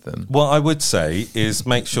is one of them. What I would say is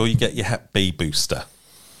make sure you get your Hep B booster.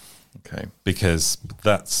 Okay, because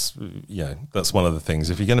that's one of the things.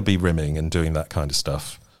 If you're going to be rimming and doing that kind of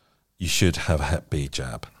stuff, you should have a Hep B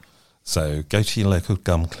jab. So go to your local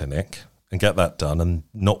gum clinic and get that done and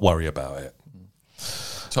not worry about it.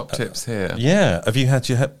 Top tips here. Yeah. Have you had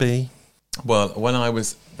your Hep B? Well, when I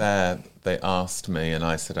was there, they asked me and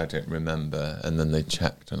I said I don't remember. And then they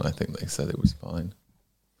checked and I think they said it was fine.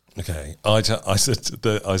 Okay. I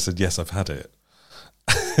said, yes, I've had it.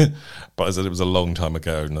 But I said it was a long time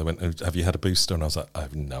ago. And they went, oh, have you had a booster? And I was like, I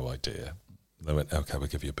have no idea. And they went, okay, we'll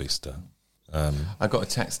give you a booster. I got a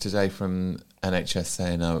text today from NHS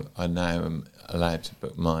saying I now am allowed to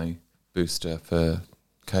book my booster for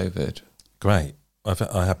COVID. Great.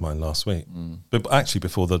 I had mine last week, but actually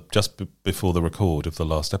before the record of the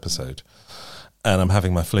last episode, and I'm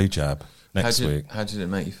having my flu jab next week. How did it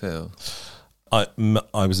make you feel? I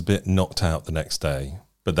was a bit knocked out the next day,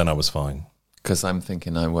 but then I was fine. Because I'm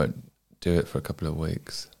thinking I won't do it for a couple of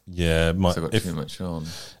weeks. Yeah, I've got too much on.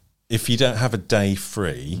 If you don't have a day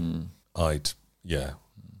free,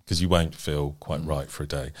 because you won't feel quite right for a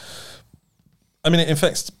day. I mean, it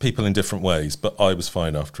infects people in different ways, but I was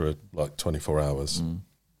fine after 24 hours.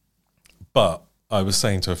 But I was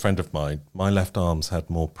saying to a friend of mine, my left arm's had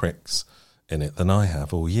more pricks in it than I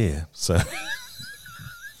have all year. So,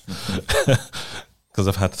 because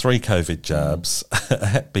I've had 3 COVID jabs, a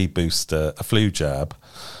Hep B booster, a flu jab,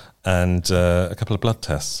 and a couple of blood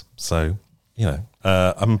tests. So,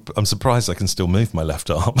 I'm surprised I can still move my left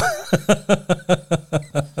arm.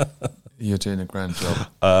 You're doing a grand job.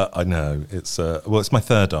 I know. It's it's my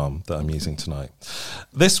third arm that I'm using tonight.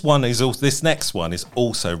 This next one is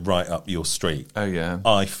also right up your street. Oh, yeah.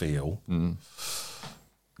 I feel.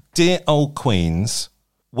 Dear old queens,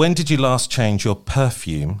 when did you last change your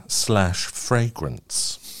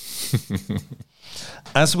perfume/fragrance?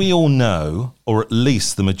 As we all know, or at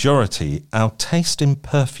least the majority, our taste in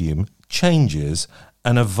perfume changes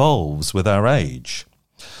and evolves with our age.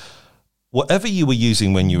 Whatever you were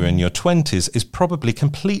using when you were in your 20s is probably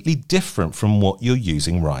completely different from what you're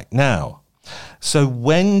using right now. So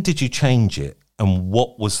when did you change it and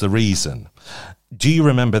what was the reason? Do you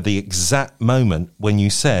remember the exact moment when you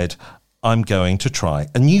said, I'm going to try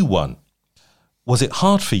a new one? Was it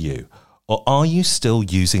hard for you, or are you still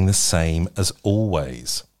using the same as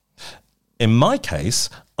always? In my case,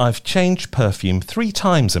 I've changed perfume 3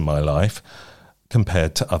 times in my life.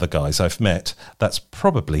 Compared to other guys I've met, that's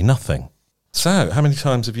probably nothing. So, how many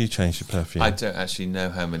times have you changed your perfume? I don't actually know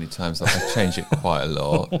how many times. I change it quite a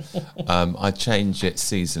lot. I change it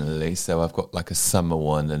seasonally, so I've got like a summer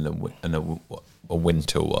one and a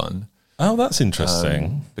winter one. Oh, that's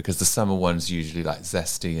interesting. Because the summer one's usually like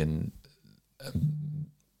zesty and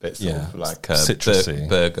bits of like citrusy,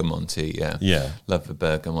 bergamonty. Yeah, love the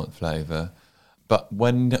bergamot flavour. But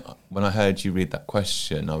when I heard you read that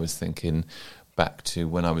question, I was thinking back to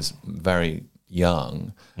when I was very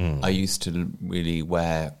young. I used to really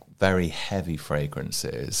wear very heavy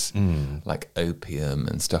fragrances, like opium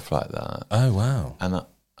and stuff like that. Oh, wow. And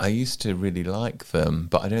I used to really like them,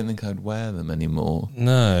 but I don't think I'd wear them anymore.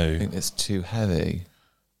 No. I think it's too heavy.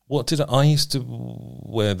 I used to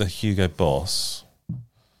wear the Hugo Boss. I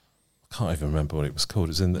can't even remember what it was called.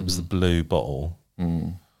 It was the blue bottle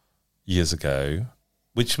years ago,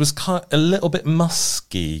 which was a little bit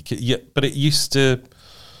musky, but it used to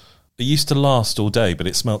last all day, but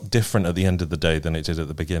it smelled different at the end of the day than it did at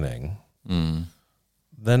the beginning.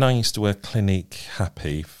 Then I used to wear Clinique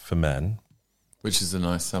Happy for men, which is a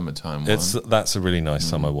nice summertime one. That's a really nice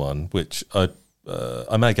summer one, which I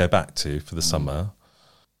may go back to for the summer,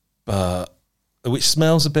 but which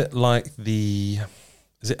smells a bit like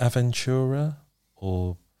is it Aventura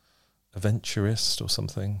or Aventurist or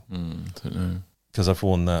something? I don't know. Because I've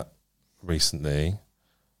worn that recently.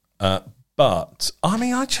 But, I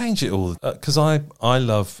mean, I change it all because I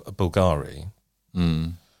love Bulgari.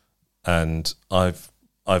 And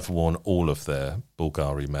I've worn all of their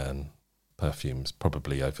Bulgari Man perfumes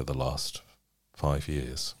probably over the last 5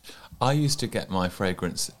 years. I used to get my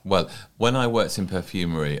fragrance... Well, when I worked in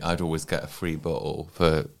perfumery, I'd always get a free bottle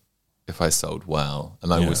if I sold well.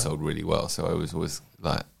 And I always sold really well, so I was always,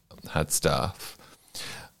 like, had stuff.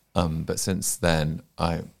 But since then,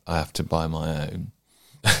 I have to buy my own.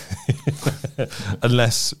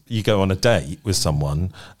 Unless you go on a date with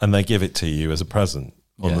someone and they give it to you as a present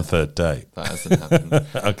on the third date. That hasn't happened.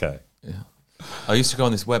 Okay. Yeah. I used to go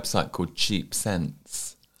on this website called Cheap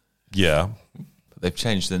Scents. Yeah. But they've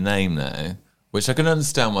changed the name now, which I can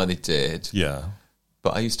understand why they did. Yeah.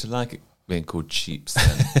 But I used to like it being called Cheap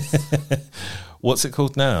Scents. What's it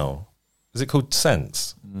called now? Is it called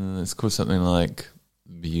Scents? It's called something like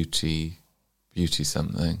Beauty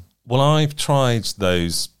something. Well, I've tried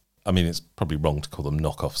those. I mean, it's probably wrong to call them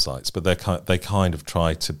knockoff sites, but they kind of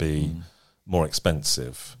try to be more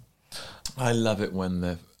expensive. I love it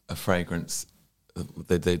when a fragrance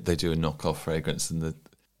they do a knockoff fragrance, and the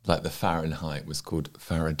Fahrenheit was called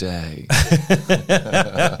Faraday.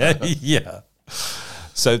 Yeah.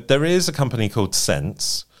 So there is a company called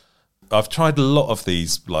Scents. I've tried a lot of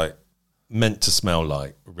these, like meant to smell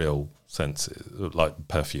like real scents, like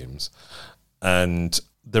perfumes, and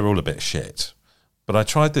they're all a bit shit. But I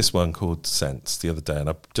tried this one called Scents the other day, and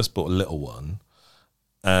I just bought a little one,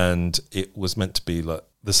 and it was meant to be like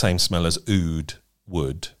the same smell as oud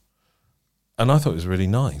wood, and I thought it was really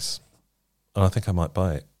nice, and I think I might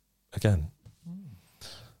buy it again.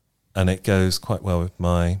 And it goes quite well with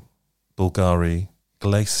my Bulgari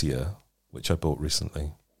Glacier, which I bought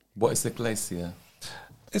recently. What is the Glacier?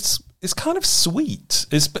 It's kind of sweet.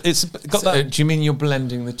 It's got that. Do you mean you're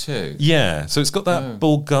blending the two? Yeah, so it's got that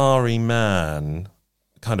Bulgari Man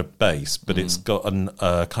kind of base, but it's got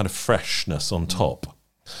a kind of freshness on top,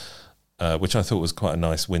 which I thought was quite a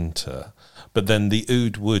nice winter. But then the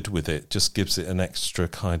oud wood with it just gives it an extra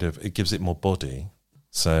kind of, it gives it more body.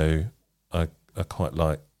 So I quite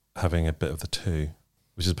like having a bit of the two,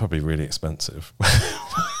 which is probably really expensive.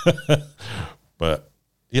 But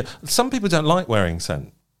yeah, some people don't like wearing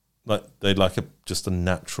scent. Like they like just a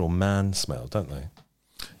natural man smell, don't they?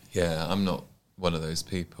 Yeah, I'm not one of those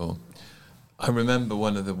people. I remember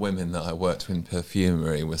one of the women that I worked with in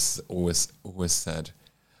perfumery was always said,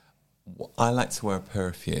 I like to wear a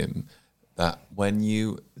perfume that when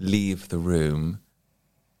you leave the room,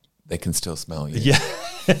 they can still smell you. Yeah.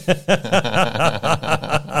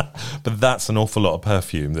 But that's an awful lot of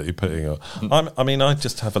perfume that you're putting on. I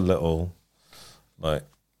just have a little, like,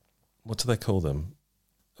 what do they call them?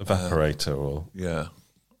 Evaporator or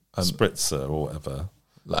spritzer or whatever.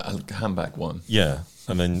 Like a handbag one. Yeah.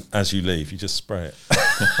 And then as you leave, you just spray it.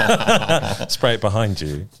 Spray it behind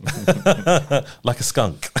you. Like a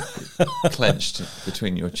skunk. Clenched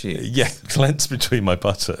between your cheeks. Yeah, clenched between my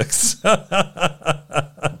buttocks.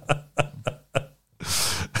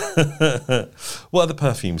 What other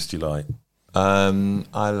perfumes do you like?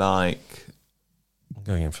 I like... I'm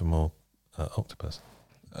going in for more Octopus.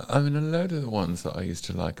 A load of the ones that I used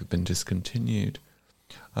to like have been discontinued.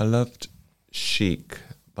 I loved Chic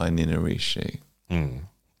by Nina Ricci. And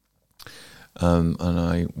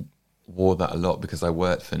I wore that a lot because I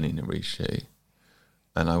worked for Nina Ricci.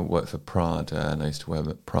 And I worked for Prada, and I used to wear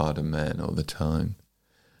Prada men all the time.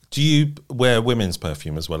 Do you wear women's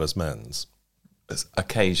perfume as well as men's?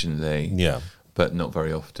 Occasionally. Yeah. But not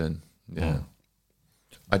very often. Yeah.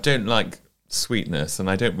 I don't like sweetness, and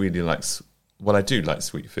I don't really like... Well, I do like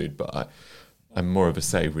sweet food, but I'm more of a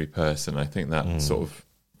savoury person. I think that sort of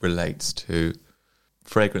relates to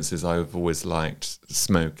fragrances. I've always liked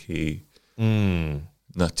smoky,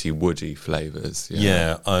 nutty, woody flavours.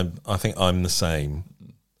 Yeah, I think I'm the same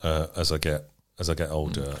as I get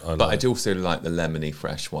older. But I do also like the lemony,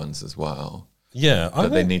 fresh ones as well. Yeah, but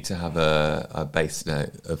they need to have a base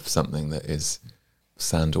note of something that is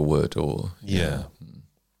sandalwood or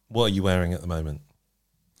What are you wearing at the moment?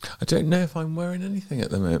 I don't know if I'm wearing anything at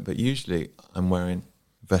the moment, but usually I'm wearing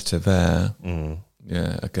Vetiver.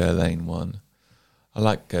 Yeah, a Guerlain one. I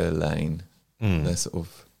like Guerlain. They're sort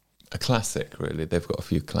of a classic, really. They've got a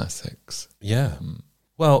few classics. Yeah.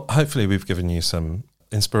 Well, hopefully we've given you some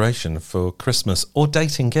inspiration for Christmas or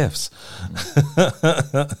dating gifts.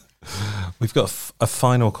 We've got a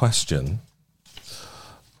final question,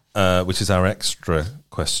 which is our extra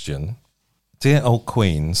question. Dear old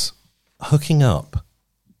Queens, hooking up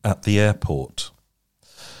at the airport.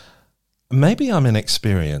 Maybe I'm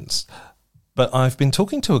inexperienced, but I've been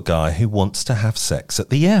talking to a guy who wants to have sex at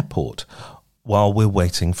the airport while we're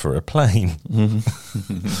waiting for a plane.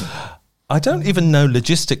 I don't even know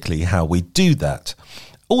logistically how we do that.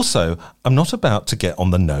 Also, I'm not about to get on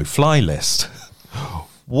the no-fly list.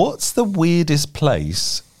 What's the weirdest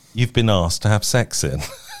place you've been asked to have sex in?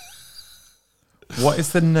 What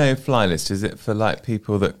is the no-fly list? Is it for like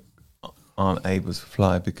people that aren't able to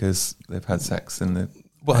fly because they've had sex in the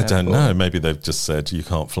Well, airport? I don't know. Maybe they've just said you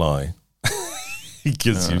can't fly.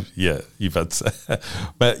 Because you've had sex.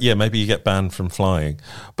 But yeah, maybe you get banned from flying.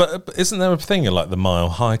 But isn't there a thing like the Mile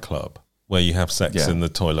High Club where you have sex in the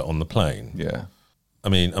toilet on the plane? Yeah. I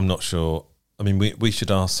mean, I'm not sure. I mean, we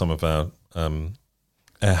should ask some of our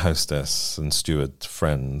air hostess and steward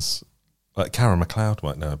friends. Like Cara McLeod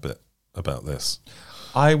might know a bit about this.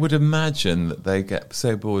 I would imagine that they get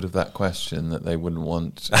so bored of that question that they wouldn't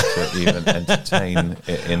want to even entertain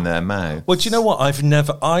it in their mouth. Well, do you know what?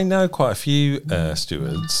 I know quite a few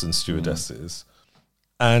stewards and stewardesses,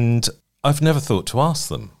 and I've never thought to ask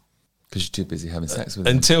them. Because you're too busy having sex with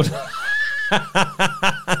them. Until...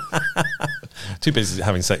 Too busy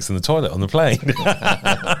having sex in the toilet on the plane.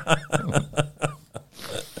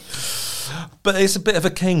 But it's a bit of a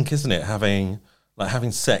kink, isn't it? Having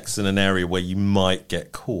sex in an area where you might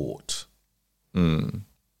get caught. Have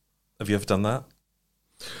you ever done that?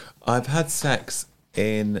 I've had sex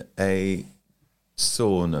in a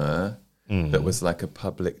sauna that was like a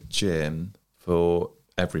public gym for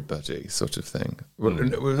everybody, sort of thing. Well,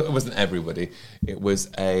 it wasn't everybody. It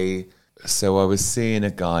was so I was seeing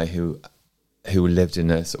a guy who lived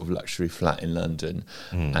in a sort of luxury flat in London,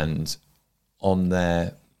 and on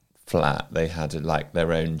their flat they had like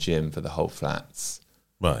their own gym for the whole flats.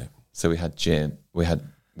 Right. So we had a gym. We had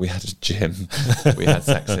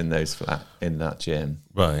sex in that gym.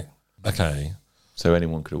 Right. Okay. So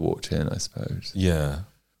anyone could have walked in, I suppose. Yeah.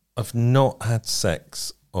 I've not had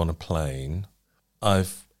sex on a plane.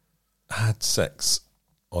 I've had sex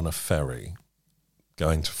on a ferry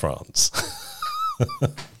going to France.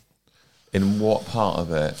 In what part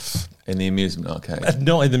of it? In the amusement arcade?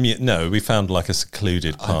 Not in the... No, we found like a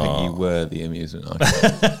secluded part. I think you were the amusement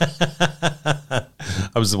arcade.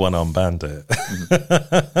 I was the one-armed bandit.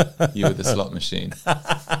 You were the slot machine.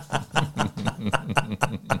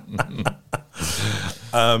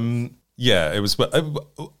 Yeah, it was...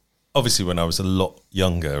 Obviously, when I was a lot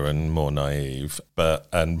younger and more naive,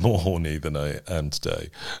 and more horny than I am today.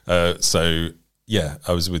 So, yeah,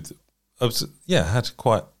 I had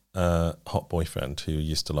quite a hot boyfriend who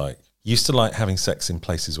used to like used to like having sex in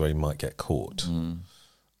places where he might get caught,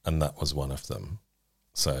 and that was one of them.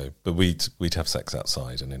 So, but we'd have sex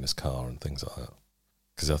outside and in his car and things like that,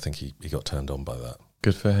 because I think he got turned on by that.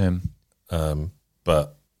 Good for him.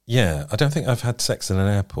 But yeah, I don't think I've had sex in an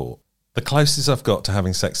airport. The closest I've got to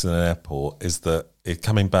having sex in an airport is that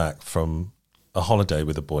coming back from a holiday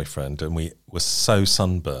with a boyfriend, and we were so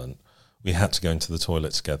sunburnt, we had to go into the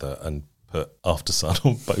toilet together and put After Sun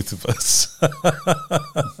on both of us,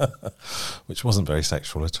 which wasn't very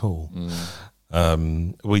sexual at all.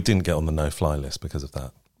 We didn't get on the no-fly list because of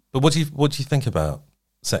that. But what do you think about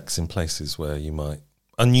sex in places where you might,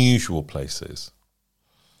 unusual places?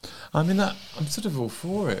 I mean, I'm sort of all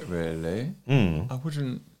for it, really. I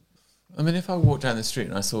wouldn't. I mean, if I walked down the street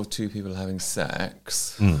and I saw two people having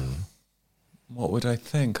sex, what would I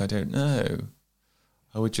think? I don't know.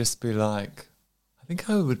 I would just be like, I think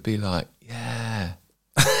I would be like, yeah.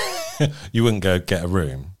 You wouldn't go get a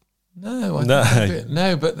room? No,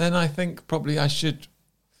 no. But then I think probably I should.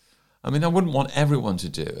 I mean, I wouldn't want everyone to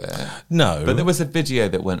do it. No. But there was a video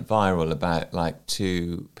that went viral about like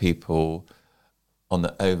two people on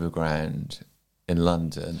the overground in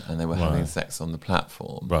London, and they were having sex on the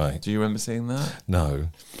platform. Right. Do you remember seeing that? No.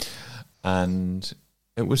 And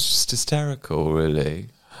it was just hysterical, really.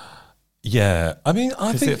 Yeah. I mean,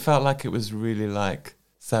 I think it felt like it was really like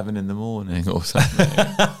 7 a.m. or something.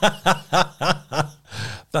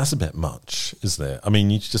 That's a bit much, isn't it? I mean,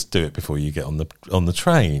 you just do it before you get on the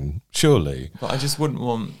train, surely. But I just wouldn't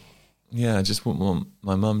want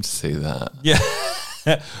my mum to see that. Yeah.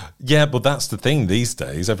 Yeah, but that's the thing these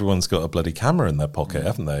days. Everyone's got a bloody camera in their pocket,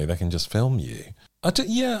 haven't they? They can just film you. I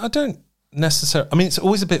don't necessarily... I mean, it's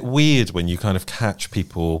always a bit weird when you kind of catch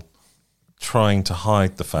people trying to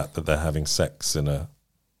hide the fact that they're having sex in a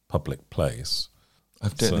public place. I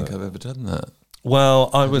don't think I've ever done that. Well,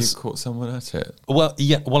 Have you caught someone at it? Well,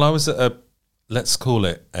 yeah. Well, I was at a... Let's call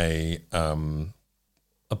it a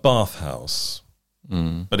bathhouse.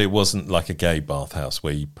 But it wasn't like a gay bathhouse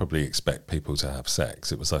where you probably expect people to have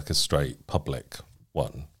sex. It was like a straight public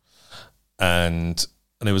one. And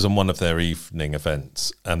it was on one of their evening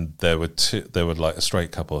events, and there were like a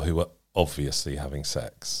straight couple who were obviously having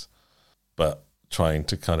sex, but trying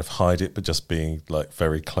to kind of hide it, but just being like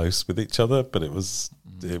very close with each other. But it was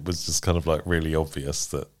just kind of like really obvious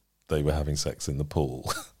that they were having sex in the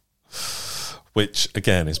pool. Which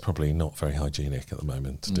again is probably not very hygienic at the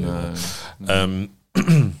moment to do that.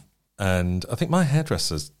 And I think my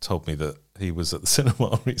hairdresser told me that he was at the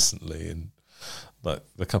cinema recently, and like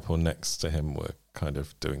the couple next to him were kind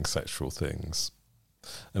of doing sexual things,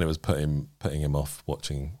 and it was putting him off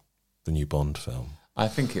watching the new Bond film. I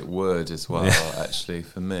think it would as well, actually,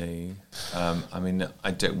 for me. I mean,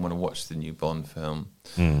 I don't want to watch the new Bond film.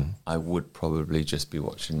 I would probably just be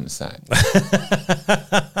watching sex.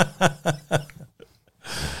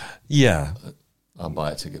 Yeah. I'll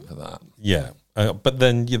buy a ticket for that. Yeah. But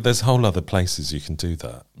then there's whole other places you can do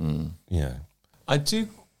that. Yeah. I do.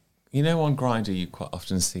 You know, on Grindr, you quite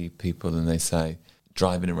often see people and they say,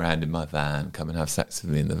 driving around in my van, come and have sex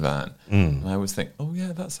with me in the van. And I always think, oh,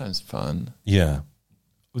 yeah, that sounds fun. Yeah.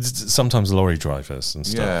 Sometimes lorry drivers and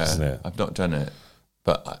stuff, isn't it? I've not done it.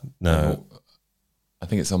 But I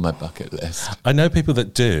think it's on my bucket list. I know people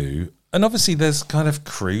that do. And obviously there's kind of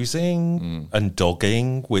cruising and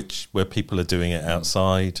dogging, where people are doing it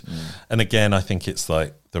outside. And again, I think it's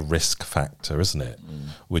like the risk factor, isn't it?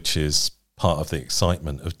 Which is part of the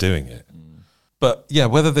excitement of doing it. But yeah,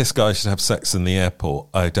 whether this guy should have sex in the airport,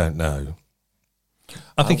 I don't know.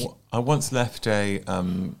 I once left a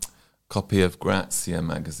copy of Grazia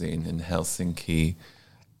magazine in Helsinki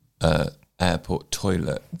airport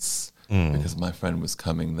toilets because my friend was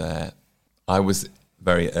coming there. I was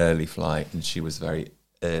very early flight and she was very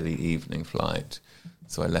early evening flight,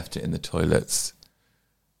 so I left it in the toilets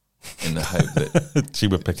in the hope that she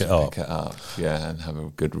would pick it up, and have a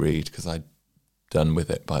good read, because I'd done with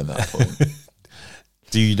it by that point.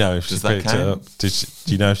 Do you know if she picked it up? Do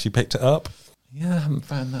you know if she picked it up? Yeah, I haven't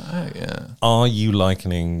found that out yet. Are you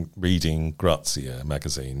likening reading Grazia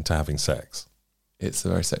magazine to having sex? It's a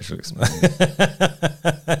very sexual experience.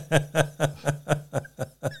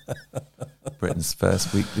 Britain's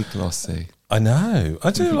first weekly glossy. I know.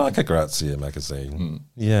 I do like a Grazia magazine.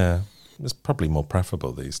 Yeah. It's probably more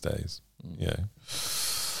preferable these days. Yeah.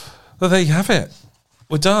 Well, there you have it.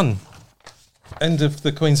 We're done. End of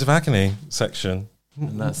the Queens of Agony section.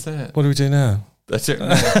 And that's it. What do we do now? That's it.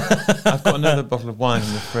 I've got another bottle of wine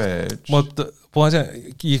in the fridge. Well, why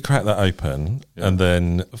don't you crack that open? Yeah. And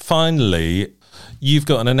then finally, you've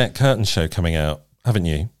got an Annette Curtin show coming out, haven't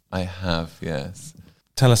you? I have, yes.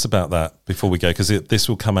 Tell us about that before we go, because this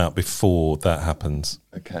will come out before that happens.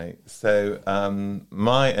 Okay, so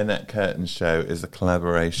my Annette Curtin show is a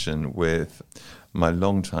collaboration with my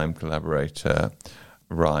longtime collaborator,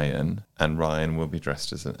 Ryan, and Ryan will be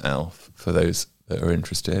dressed as an elf for those that are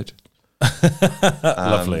interested.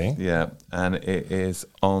 Lovely. Yeah, and it is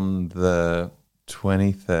on the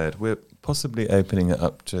 23rd. We're possibly opening it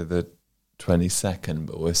up to the 22nd,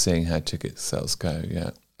 but we're seeing how ticket sales go,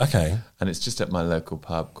 yeah. Okay. And it's just at my local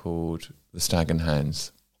pub called the Stag and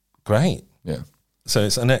Hounds. Great. Yeah. So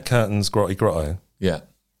it's Annette Curtin's Grotty Grotto. Yeah.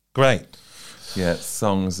 Great. Yeah,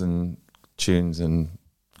 songs and tunes and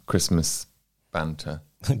Christmas banter.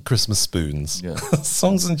 Christmas spoons. Yeah.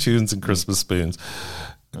 Songs and tunes and Christmas spoons.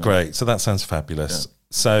 Great. So that sounds fabulous. Yeah.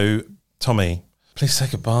 So, Tommy, please say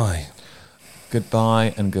goodbye.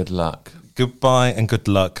 Goodbye and good luck. Goodbye and good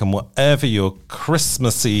luck, and whatever your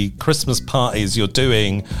Christmas parties you're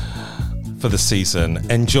doing for the season,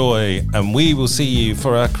 enjoy, and we will see you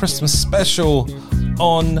for our Christmas special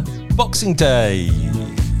on Boxing Day.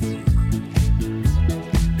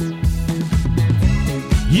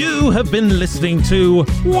 You have been listening to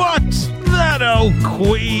What? That Old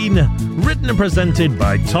Queen, written and presented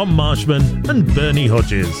by Tom Marshman and Bernie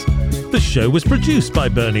Hodges. The show was produced by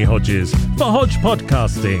Bernie Hodges for Hodge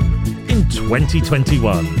Podcasting in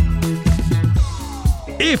 2021.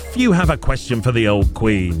 If you have a question for the Old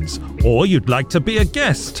Queens, or you'd like to be a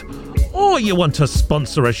guest, or you want to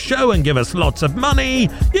sponsor a show and give us lots of money,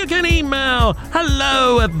 you can email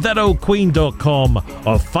hello@thatoldqueen.com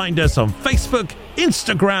or find us on Facebook,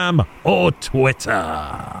 Instagram, or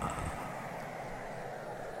Twitter.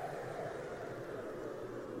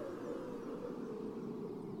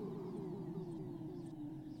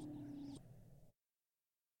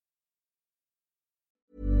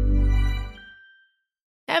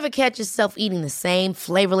 Ever catch yourself eating the same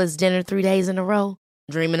flavorless dinner 3 days in a row?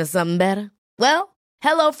 Dreaming of something better? Well,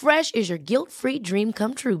 HelloFresh is your guilt-free dream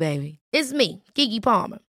come true, baby. It's me, Keke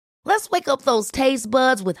Palmer. Let's wake up those taste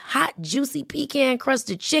buds with hot, juicy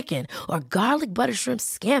pecan-crusted chicken or garlic butter shrimp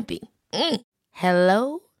scampi.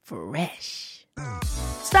 Hello Fresh.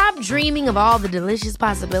 Stop dreaming of all the delicious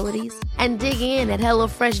possibilities and dig in at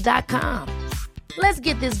HelloFresh.com. Let's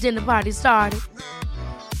get this dinner party started.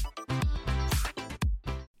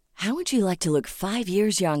 How would you like to look 5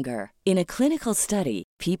 years younger? In a clinical study,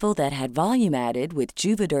 people that had volume added with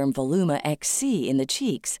Juvederm Voluma XC in the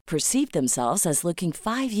cheeks perceived themselves as looking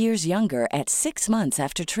 5 years younger at 6 months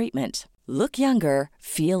after treatment. Look younger,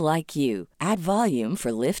 feel like you. Add volume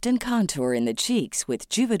for lift and contour in the cheeks with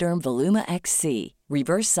Juvederm Voluma XC.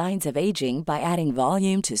 Reverse signs of aging by adding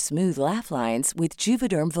volume to smooth laugh lines with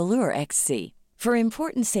Juvederm Volure XC. For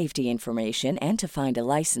important safety information and to find a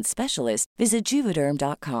licensed specialist, visit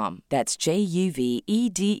Juvederm.com. That's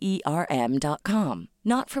JUVEDERM.com.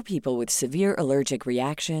 Not for people with severe allergic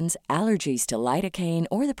reactions, allergies to lidocaine,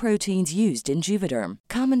 or the proteins used in Juvederm.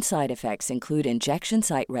 Common side effects include injection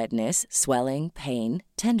site redness, swelling, pain,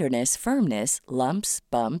 tenderness, firmness, lumps,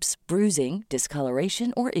 bumps, bruising,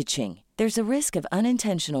 discoloration, or itching. There's a risk of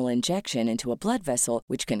unintentional injection into a blood vessel,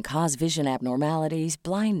 which can cause vision abnormalities,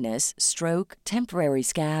 blindness, stroke, temporary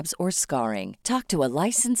scabs, or scarring. Talk to a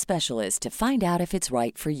licensed specialist to find out if it's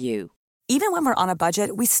right for you. Even when we're on a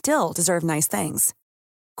budget, we still deserve nice things.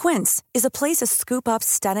 Quince is a place to scoop up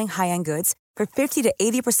stunning high-end goods for 50 to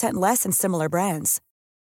 80% less than similar brands.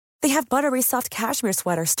 They have buttery soft cashmere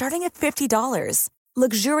sweaters starting at $50,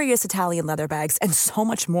 luxurious Italian leather bags, and so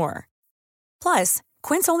much more. Plus,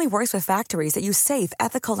 Quince only works with factories that use safe,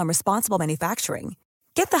 ethical, and responsible manufacturing.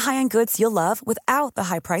 Get the high-end goods you'll love without the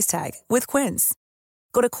high price tag with Quince.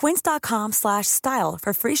 Go to quince.com/style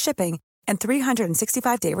for free shipping and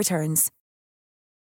 365-day returns.